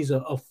think he's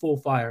a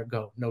full-fire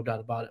go, no doubt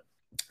about it.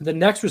 The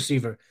next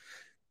receiver,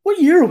 what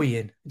year are we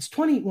in? It's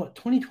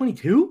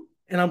 2022?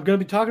 And I'm going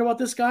to be talking about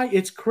this guy.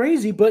 It's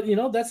crazy, but,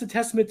 that's a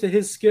testament to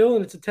his skill,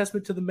 and it's a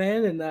testament to the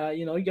man, and,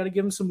 you got to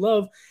give him some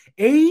love.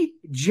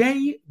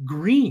 A.J.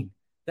 Green.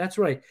 That's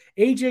right.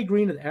 A.J.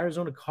 Green of the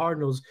Arizona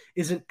Cardinals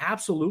is an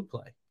absolute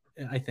play,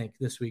 I think,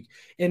 this week.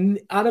 And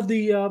out of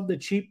the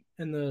cheap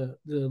and the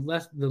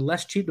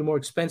less cheap, the more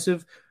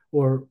expensive,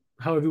 or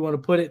however you want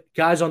to put it,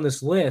 guys on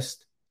this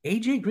list,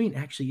 A.J. Green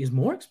actually is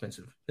more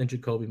expensive than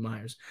Jakobi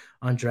Meyers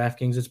on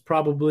DraftKings. It's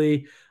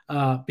probably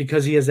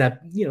because he has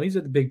that, he's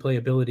at the big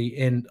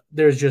playability, and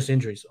there's just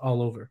injuries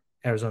all over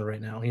Arizona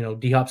right now.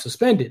 D-Hop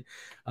suspended.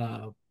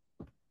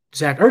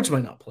 Zach Ertz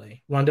might not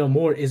play. Rondale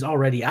Moore is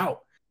already out.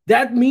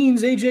 That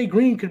means A.J.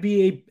 Green could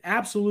be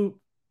he's going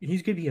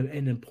to be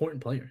an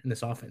important player in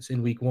this offense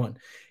in week 1.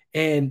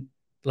 And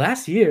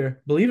last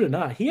year, believe it or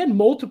not, he had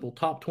multiple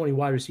top 20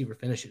 wide receiver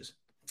finishes.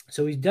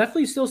 So he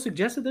definitely still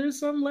suggested there's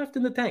some left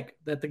in the tank,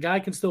 that the guy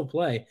can still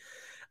play.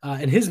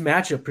 And his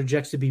matchup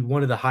projects to be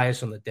one of the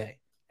highest on the day.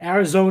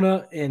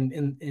 Arizona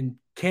and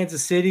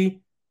Kansas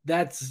City,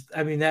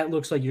 that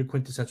looks like your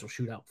quintessential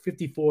shootout.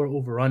 54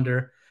 over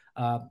under.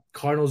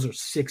 Cardinals are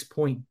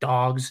 6-point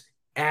dogs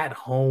at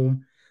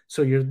home.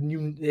 So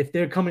if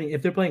they're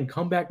playing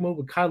comeback mode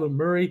with Kyler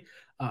Murray,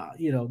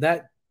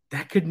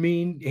 that could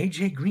mean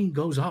AJ Green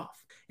goes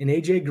off and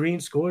AJ Green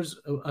scores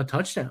a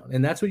touchdown.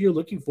 And that's what you're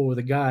looking for with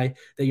a guy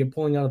that you're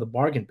pulling out of the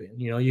bargain bin.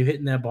 You're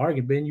hitting that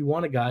bargain bin. You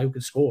want a guy who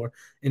can score,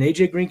 and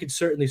AJ Green can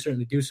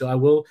certainly do so. I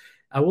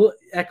will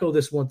echo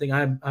this one thing.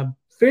 I'm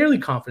fairly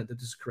confident that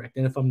this is correct.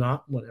 And if I'm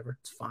not, whatever,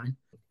 it's fine.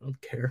 I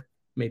don't care.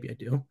 Maybe I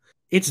do.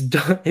 It's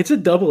a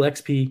double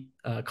XP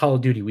Call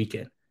of Duty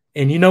weekend.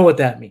 And you know what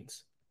that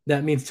means.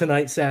 That means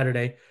tonight,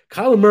 Saturday,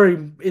 Kyler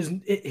Murray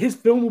his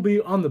film will be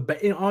on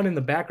in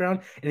the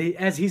background, and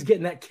as he's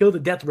getting that kill to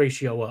death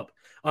ratio up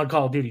on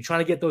Call of Duty,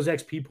 trying to get those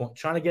XP points,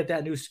 trying to get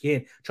that new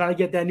skin, trying to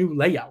get that new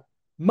layout.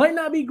 Might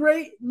not be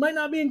great, might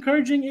not be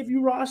encouraging if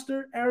you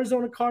roster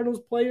Arizona Cardinals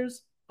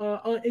players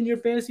in your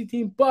fantasy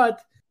team,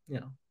 but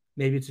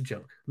maybe it's a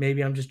joke.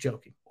 Maybe I'm just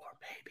joking, or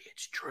maybe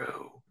it's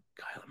true.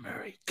 Kyler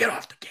Murray, get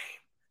off the game.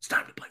 It's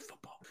time to play football.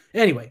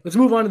 Anyway, let's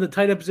move on to the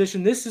tight end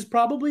position. This is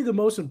probably the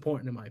most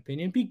important, in my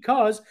opinion,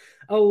 because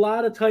a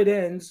lot of tight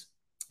ends,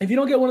 if you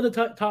don't get one of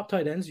the top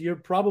tight ends, you're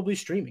probably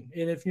streaming.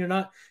 And if you're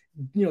not,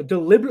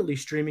 deliberately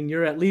streaming,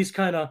 you're at least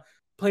kind of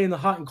playing the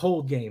hot and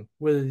cold game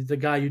with the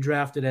guy you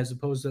drafted as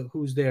opposed to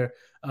who's there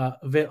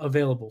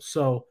available.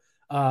 So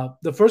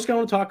the first guy I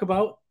want to talk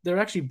about, they're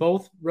actually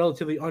both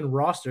relatively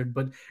unrostered,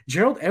 but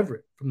Gerald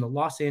Everett from the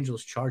Los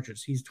Angeles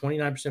Chargers. He's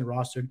 29%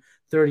 rostered,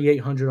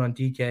 3,800 on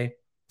DK.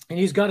 And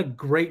he's got a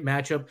great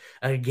matchup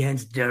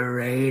against the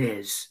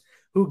Raiders,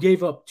 who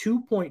gave up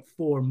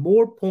 2.4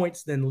 more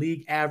points than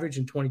league average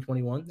in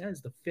 2021. That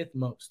is the fifth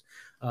most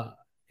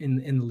in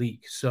the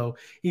league. So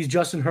he's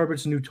Justin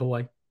Herbert's new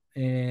toy.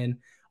 And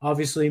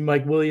obviously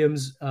Mike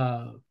Williams,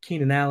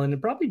 Keenan Allen,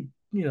 and probably,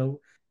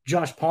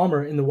 Josh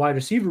Palmer in the wide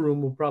receiver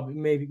room will probably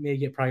may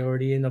get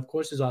priority. And, of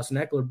course, there's Austin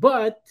Eckler.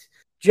 But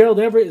Gerald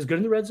Everett is good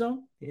in the red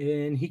zone,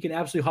 and he can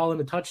absolutely haul in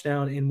a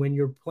touchdown. And when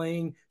you're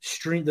playing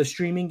the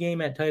streaming game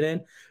at tight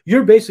end,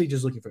 you're basically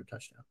just looking for a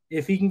touchdown.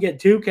 If he can get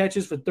 2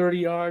 catches for 30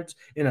 yards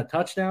and a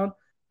touchdown,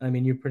 I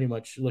mean, you're pretty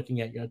much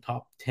looking at your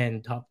top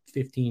 10, top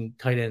 15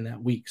 tight end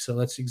that week. So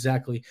that's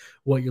exactly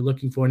what you're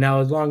looking for. Now,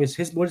 as long as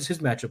what does his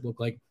matchup look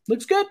like?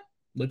 Looks good.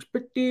 Looks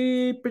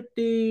pretty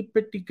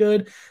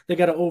good. They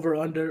got an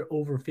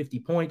over 50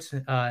 points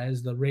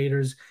as the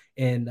Raiders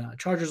and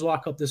Chargers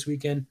lock up this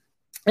weekend.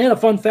 And a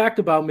fun fact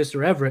about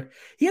Mr. Everett,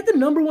 he had the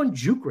number 1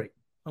 juke rate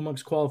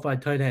amongst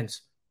qualified tight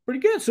ends. Pretty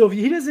good. So if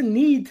he doesn't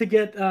need to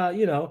get,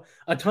 a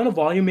ton of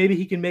volume, maybe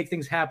he can make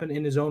things happen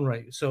in his own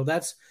right. So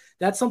that's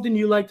something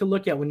you like to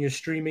look at when you're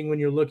streaming, when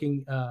you're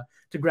looking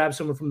to grab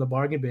someone from the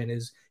bargain bin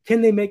is,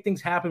 can they make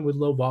things happen with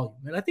low volume?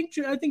 And I think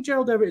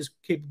Gerald Everett is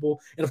capable.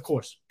 And of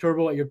course,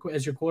 Turbo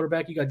as your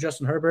quarterback, you got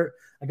Justin Herbert.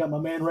 I got my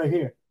man right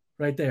here,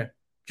 right there.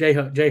 J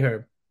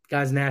Herb.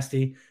 Guy's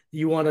nasty.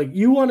 You want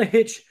to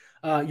hitch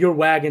your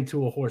wagon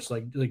to a horse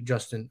like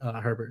Justin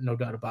Herbert, no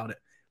doubt about it.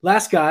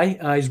 Last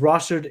guy, he's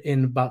rostered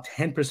in about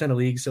 10% of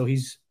leagues, so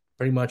he's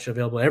pretty much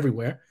available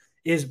everywhere,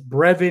 is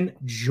Brevin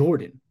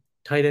Jordan,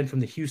 tight end from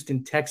the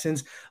Houston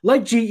Texans.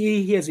 Like GE,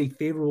 he has a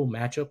favorable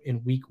matchup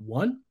in week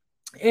 1.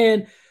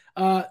 And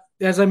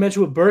as I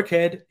mentioned with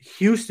Burkhead,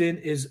 Houston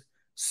is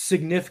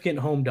significant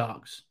home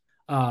dogs.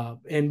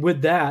 And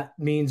with that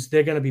means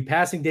they're going to be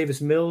passing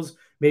Davis Mills.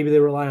 Maybe they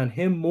rely on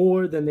him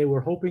more than they were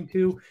hoping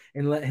to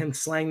and let him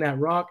slang that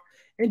rock.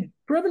 And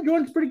Brevin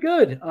Jordan's pretty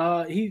good.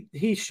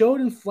 He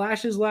showed in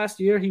flashes last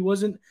year. He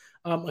wasn't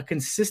a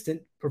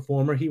consistent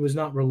performer. He was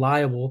not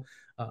reliable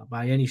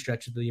by any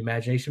stretch of the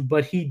imagination,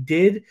 but he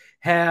did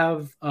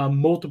have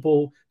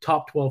multiple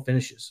top 12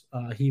 finishes.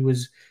 He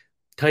was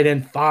tight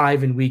end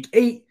 5 in week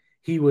 8.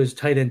 He was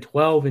tight end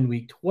 12 in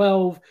week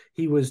 12.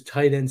 He was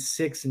tight end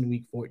 6 in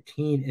week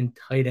 14 and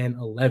tight end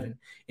 11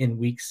 in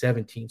week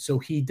 17. So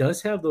he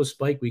does have those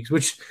spike weeks,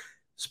 which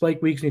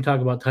spike weeks when you talk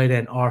about tight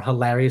end are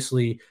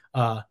hilariously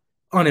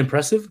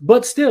unimpressive,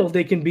 but still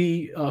they can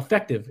be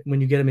effective when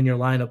you get them in your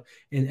lineup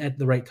and at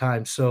the right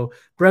time. So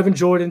Brevin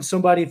Jordan,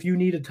 somebody, if you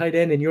need a tight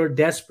end and you're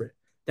desperate,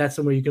 that's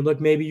somewhere you can look.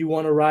 Maybe you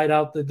want to ride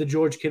out the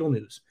George Kittle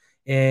news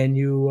and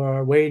you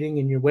are waiting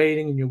and you're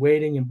waiting and you're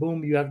waiting and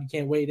boom, you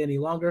can't wait any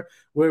longer.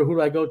 Who do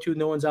I go to?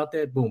 No one's out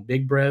there. Boom,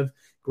 big Brev,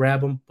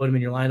 grab him, put him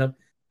in your lineup.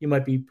 You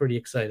might be pretty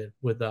excited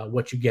with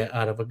what you get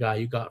out of a guy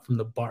you got from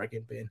the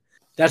bargain bin.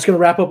 That's going to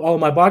wrap up all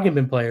of my bargain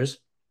bin players.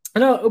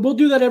 And we'll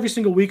do that every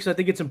single week because I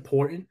think it's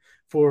important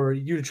for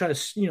you to try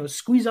to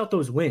squeeze out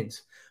those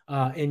wins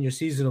in your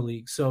seasonal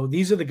league. So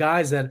these are the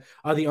guys that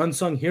are the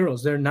unsung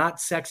heroes. They're not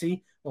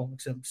sexy, well,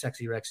 except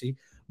Sexy Rexy,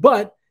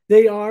 but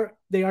they are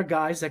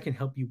guys that can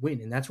help you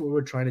win. And that's what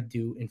we're trying to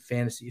do in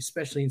fantasy,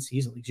 especially in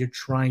seasonal leagues. You're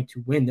trying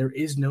to win. There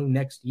is no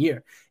next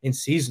year in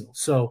seasonal.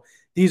 So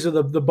these are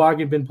the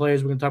bargain bin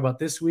players we're going to talk about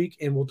this week,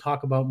 and we'll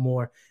talk about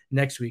more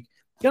next week.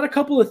 Got a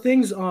couple of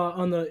things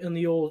on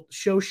the old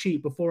show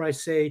sheet before I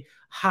say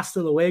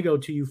hasta luego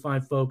to you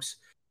fine folks.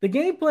 The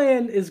game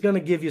plan is going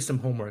to give you some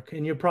homework,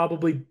 and you're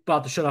probably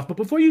about to shut off. But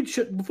before you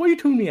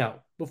tune me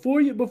out,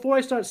 Before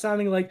I start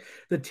sounding like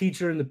the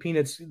teacher in the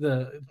Peanuts,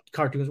 the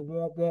cartoons,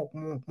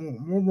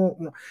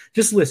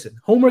 just listen.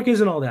 Homework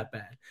isn't all that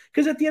bad.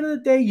 Because at the end of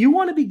the day, you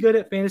want to be good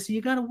at fantasy.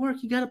 You got to work.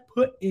 You got to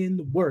put in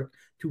the work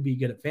to be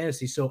good at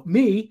fantasy. So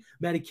me,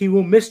 Matty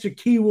Kiwoom, Mr.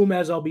 Kiwoom,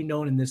 as I'll be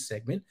known in this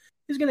segment,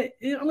 I'm going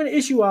to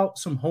issue out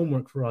some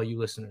homework for all you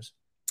listeners.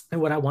 And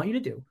what I want you to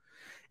do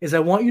is I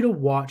want you to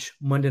watch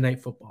Monday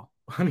Night Football.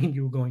 I mean,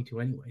 you were going to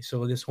anyway,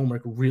 so this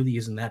homework really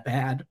isn't that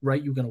bad,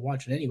 right? You're going to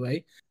watch it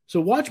anyway. So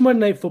watch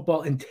Monday Night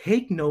Football and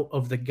take note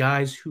of the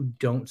guys who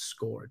don't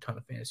score a ton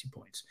of fantasy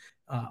points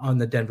on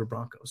the Denver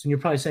Broncos. And you're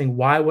probably saying,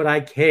 why would I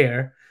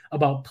care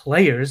about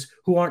players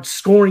who aren't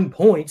scoring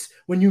points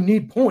when you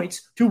need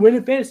points to win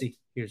in fantasy?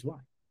 Here's why.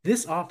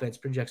 This offense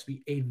projects to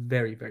be a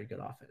very, very good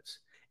offense.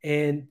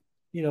 And,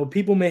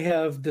 people may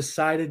have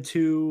decided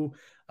to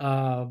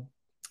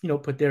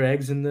put their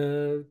eggs in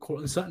the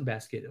Courtland Sutton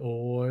basket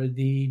or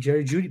the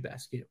Jerry Jeudy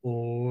basket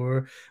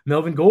or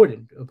Melvin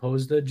Gordon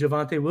opposed to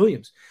Javonte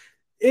Williams.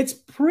 It's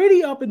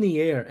pretty up in the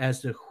air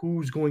as to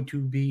who's going to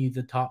be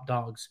the top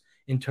dogs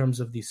in terms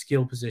of the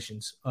skill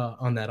positions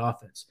on that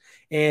offense.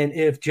 And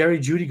if Jerry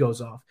Jeudy goes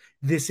off,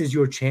 this is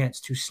your chance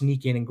to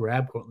sneak in and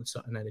grab Courtland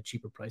Sutton at a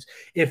cheaper price.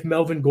 If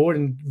Melvin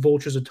Gordon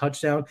vultures a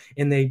touchdown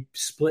and they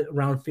split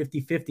around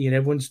 50-50 and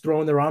everyone's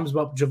throwing their arms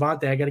up,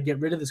 Javonte, I got to get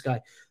rid of this guy.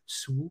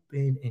 Swoop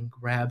in and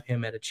grab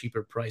him at a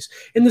cheaper price.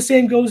 And the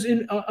same goes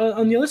in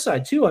on the other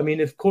side too. I mean,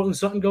 if Courtland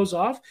Sutton goes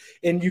off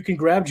and you can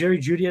grab Jerry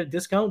Jeudy at a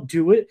discount,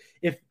 do it.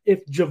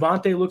 If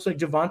Javonte looks like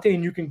Javonte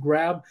and you can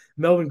grab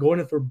Melvin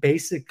Gordon for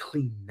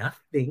basically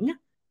nothing,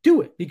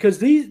 do it. Because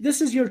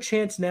this is your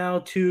chance now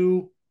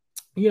to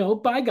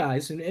buy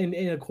guys and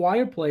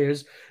acquire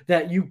players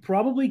that you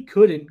probably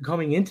couldn't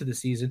coming into the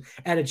season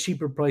at a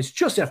cheaper price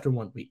just after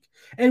 1 week.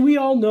 And we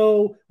all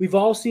know, we've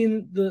all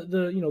seen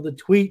the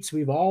tweets,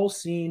 we've all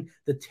seen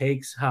the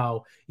takes,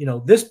 how,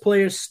 this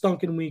player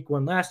stunk in week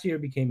 1 last year,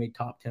 became a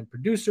top 10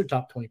 producer,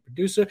 top 20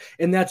 producer.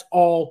 And that's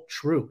all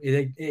true.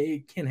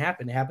 It can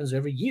happen. It happens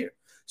every year.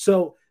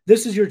 So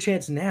this is your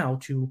chance now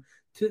to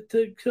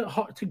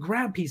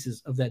grab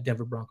pieces of that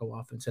Denver Bronco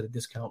offense at a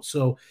discount.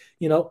 So,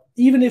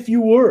 even if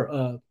you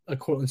were a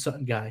Courtland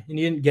Sutton guy and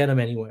you didn't get him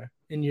anywhere,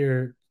 and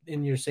you're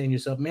saying to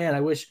yourself, man,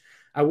 I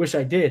wish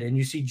I did. And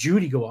you see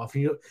Jeudy go off,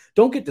 and you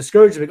don't get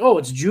discouraged. Like, oh,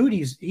 it's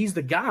Jeudy. He's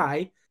the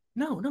guy.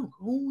 No. Go,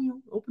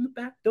 open the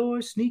back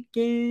door, sneak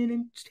in,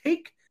 and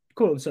take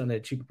Courtland Sutton at a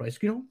cheaper price.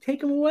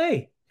 Take him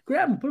away,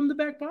 grab him, put him in the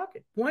back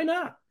pocket. Why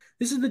not?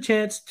 This is the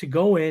chance to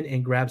go in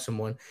and grab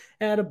someone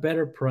at a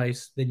better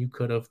price than you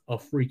could have a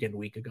freaking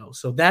week ago.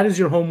 So that is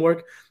your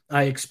homework.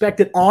 I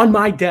expect it on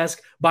my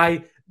desk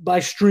by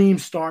stream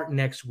start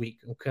next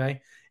week,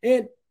 okay?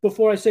 And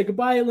before I say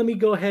goodbye, let me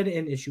go ahead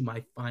and issue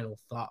my final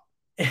thought.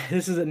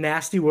 This is a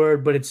nasty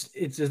word, but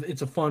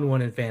it's a fun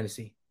one in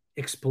fantasy.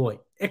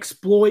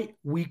 Exploit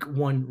week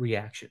 1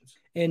 reactions.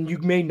 And you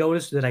may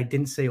notice that I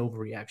didn't say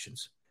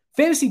overreactions.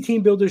 Fantasy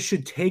team builders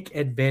should take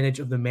advantage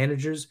of the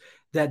managers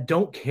that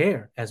don't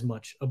care as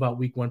much about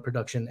week 1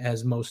 production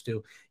as most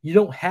do. You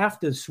don't have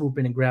to swoop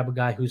in and grab a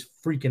guy who's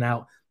freaking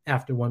out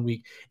after 1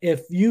 week.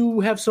 If you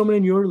have someone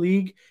in your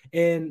league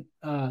and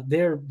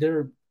they're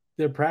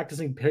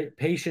practicing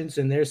patience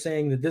and they're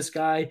saying that this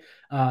guy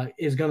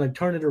is going to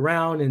turn it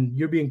around and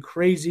you're being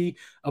crazy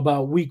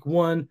about week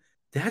 1,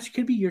 that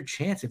could be your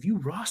chance. If you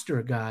roster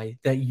a guy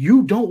that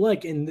you don't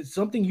like and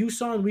something you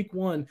saw in week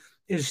 1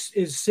 is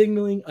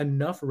signaling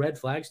enough red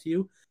flags to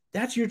you,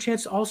 that's your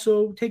chance to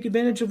also take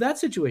advantage of that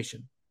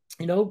situation.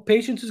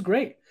 Patience is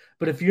great,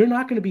 but if you're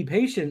not going to be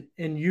patient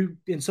and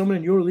someone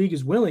in your league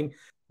is willing,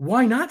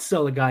 why not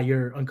sell a guy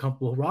you're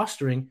uncomfortable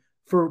rostering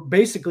for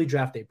basically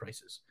draft day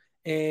prices?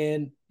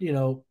 And,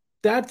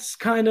 that's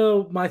kind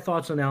of my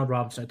thoughts on Allen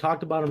Robinson. I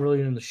talked about him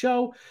earlier in the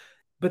show,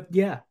 but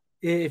yeah,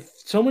 if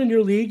someone in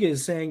your league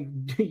is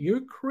saying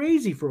you're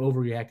crazy for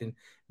overreacting,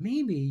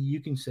 maybe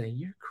you can say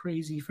you're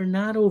crazy for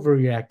not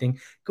overreacting.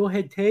 Go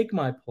ahead, take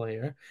my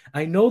player.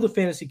 I know the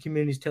fantasy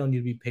community is telling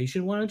you to be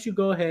patient. Why don't you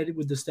go ahead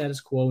with the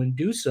status quo and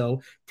do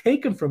so?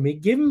 Take him from me.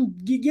 Give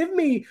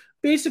me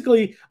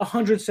basically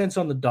 100 cents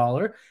on the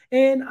dollar,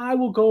 and I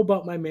will go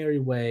about my merry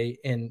way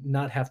and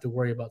not have to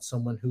worry about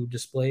someone who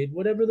displayed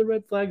whatever the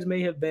red flags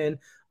may have been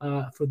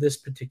for this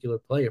particular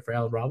player. For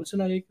Allen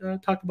Robinson, I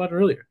talked about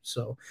earlier.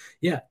 So,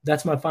 yeah,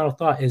 that's my final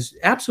thought, is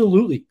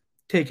absolutely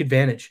take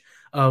advantage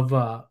of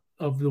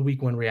the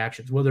week 1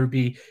 reactions, whether it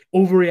be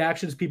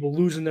overreactions, people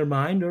losing their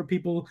mind, or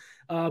people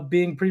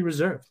being pretty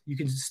reserved. You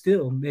can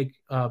still make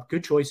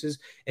good choices,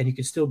 and you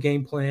can still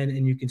game plan,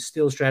 and you can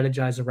still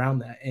strategize around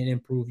that and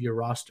improve your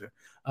roster.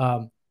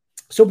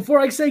 So before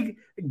I say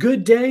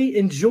good day,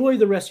 enjoy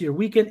the rest of your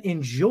weekend.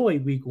 Enjoy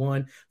week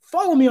 1.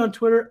 Follow me on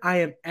Twitter. I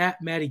am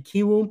at Matty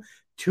Kiwoom.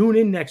 Tune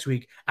in next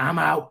week. I'm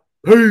out.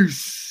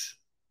 Peace.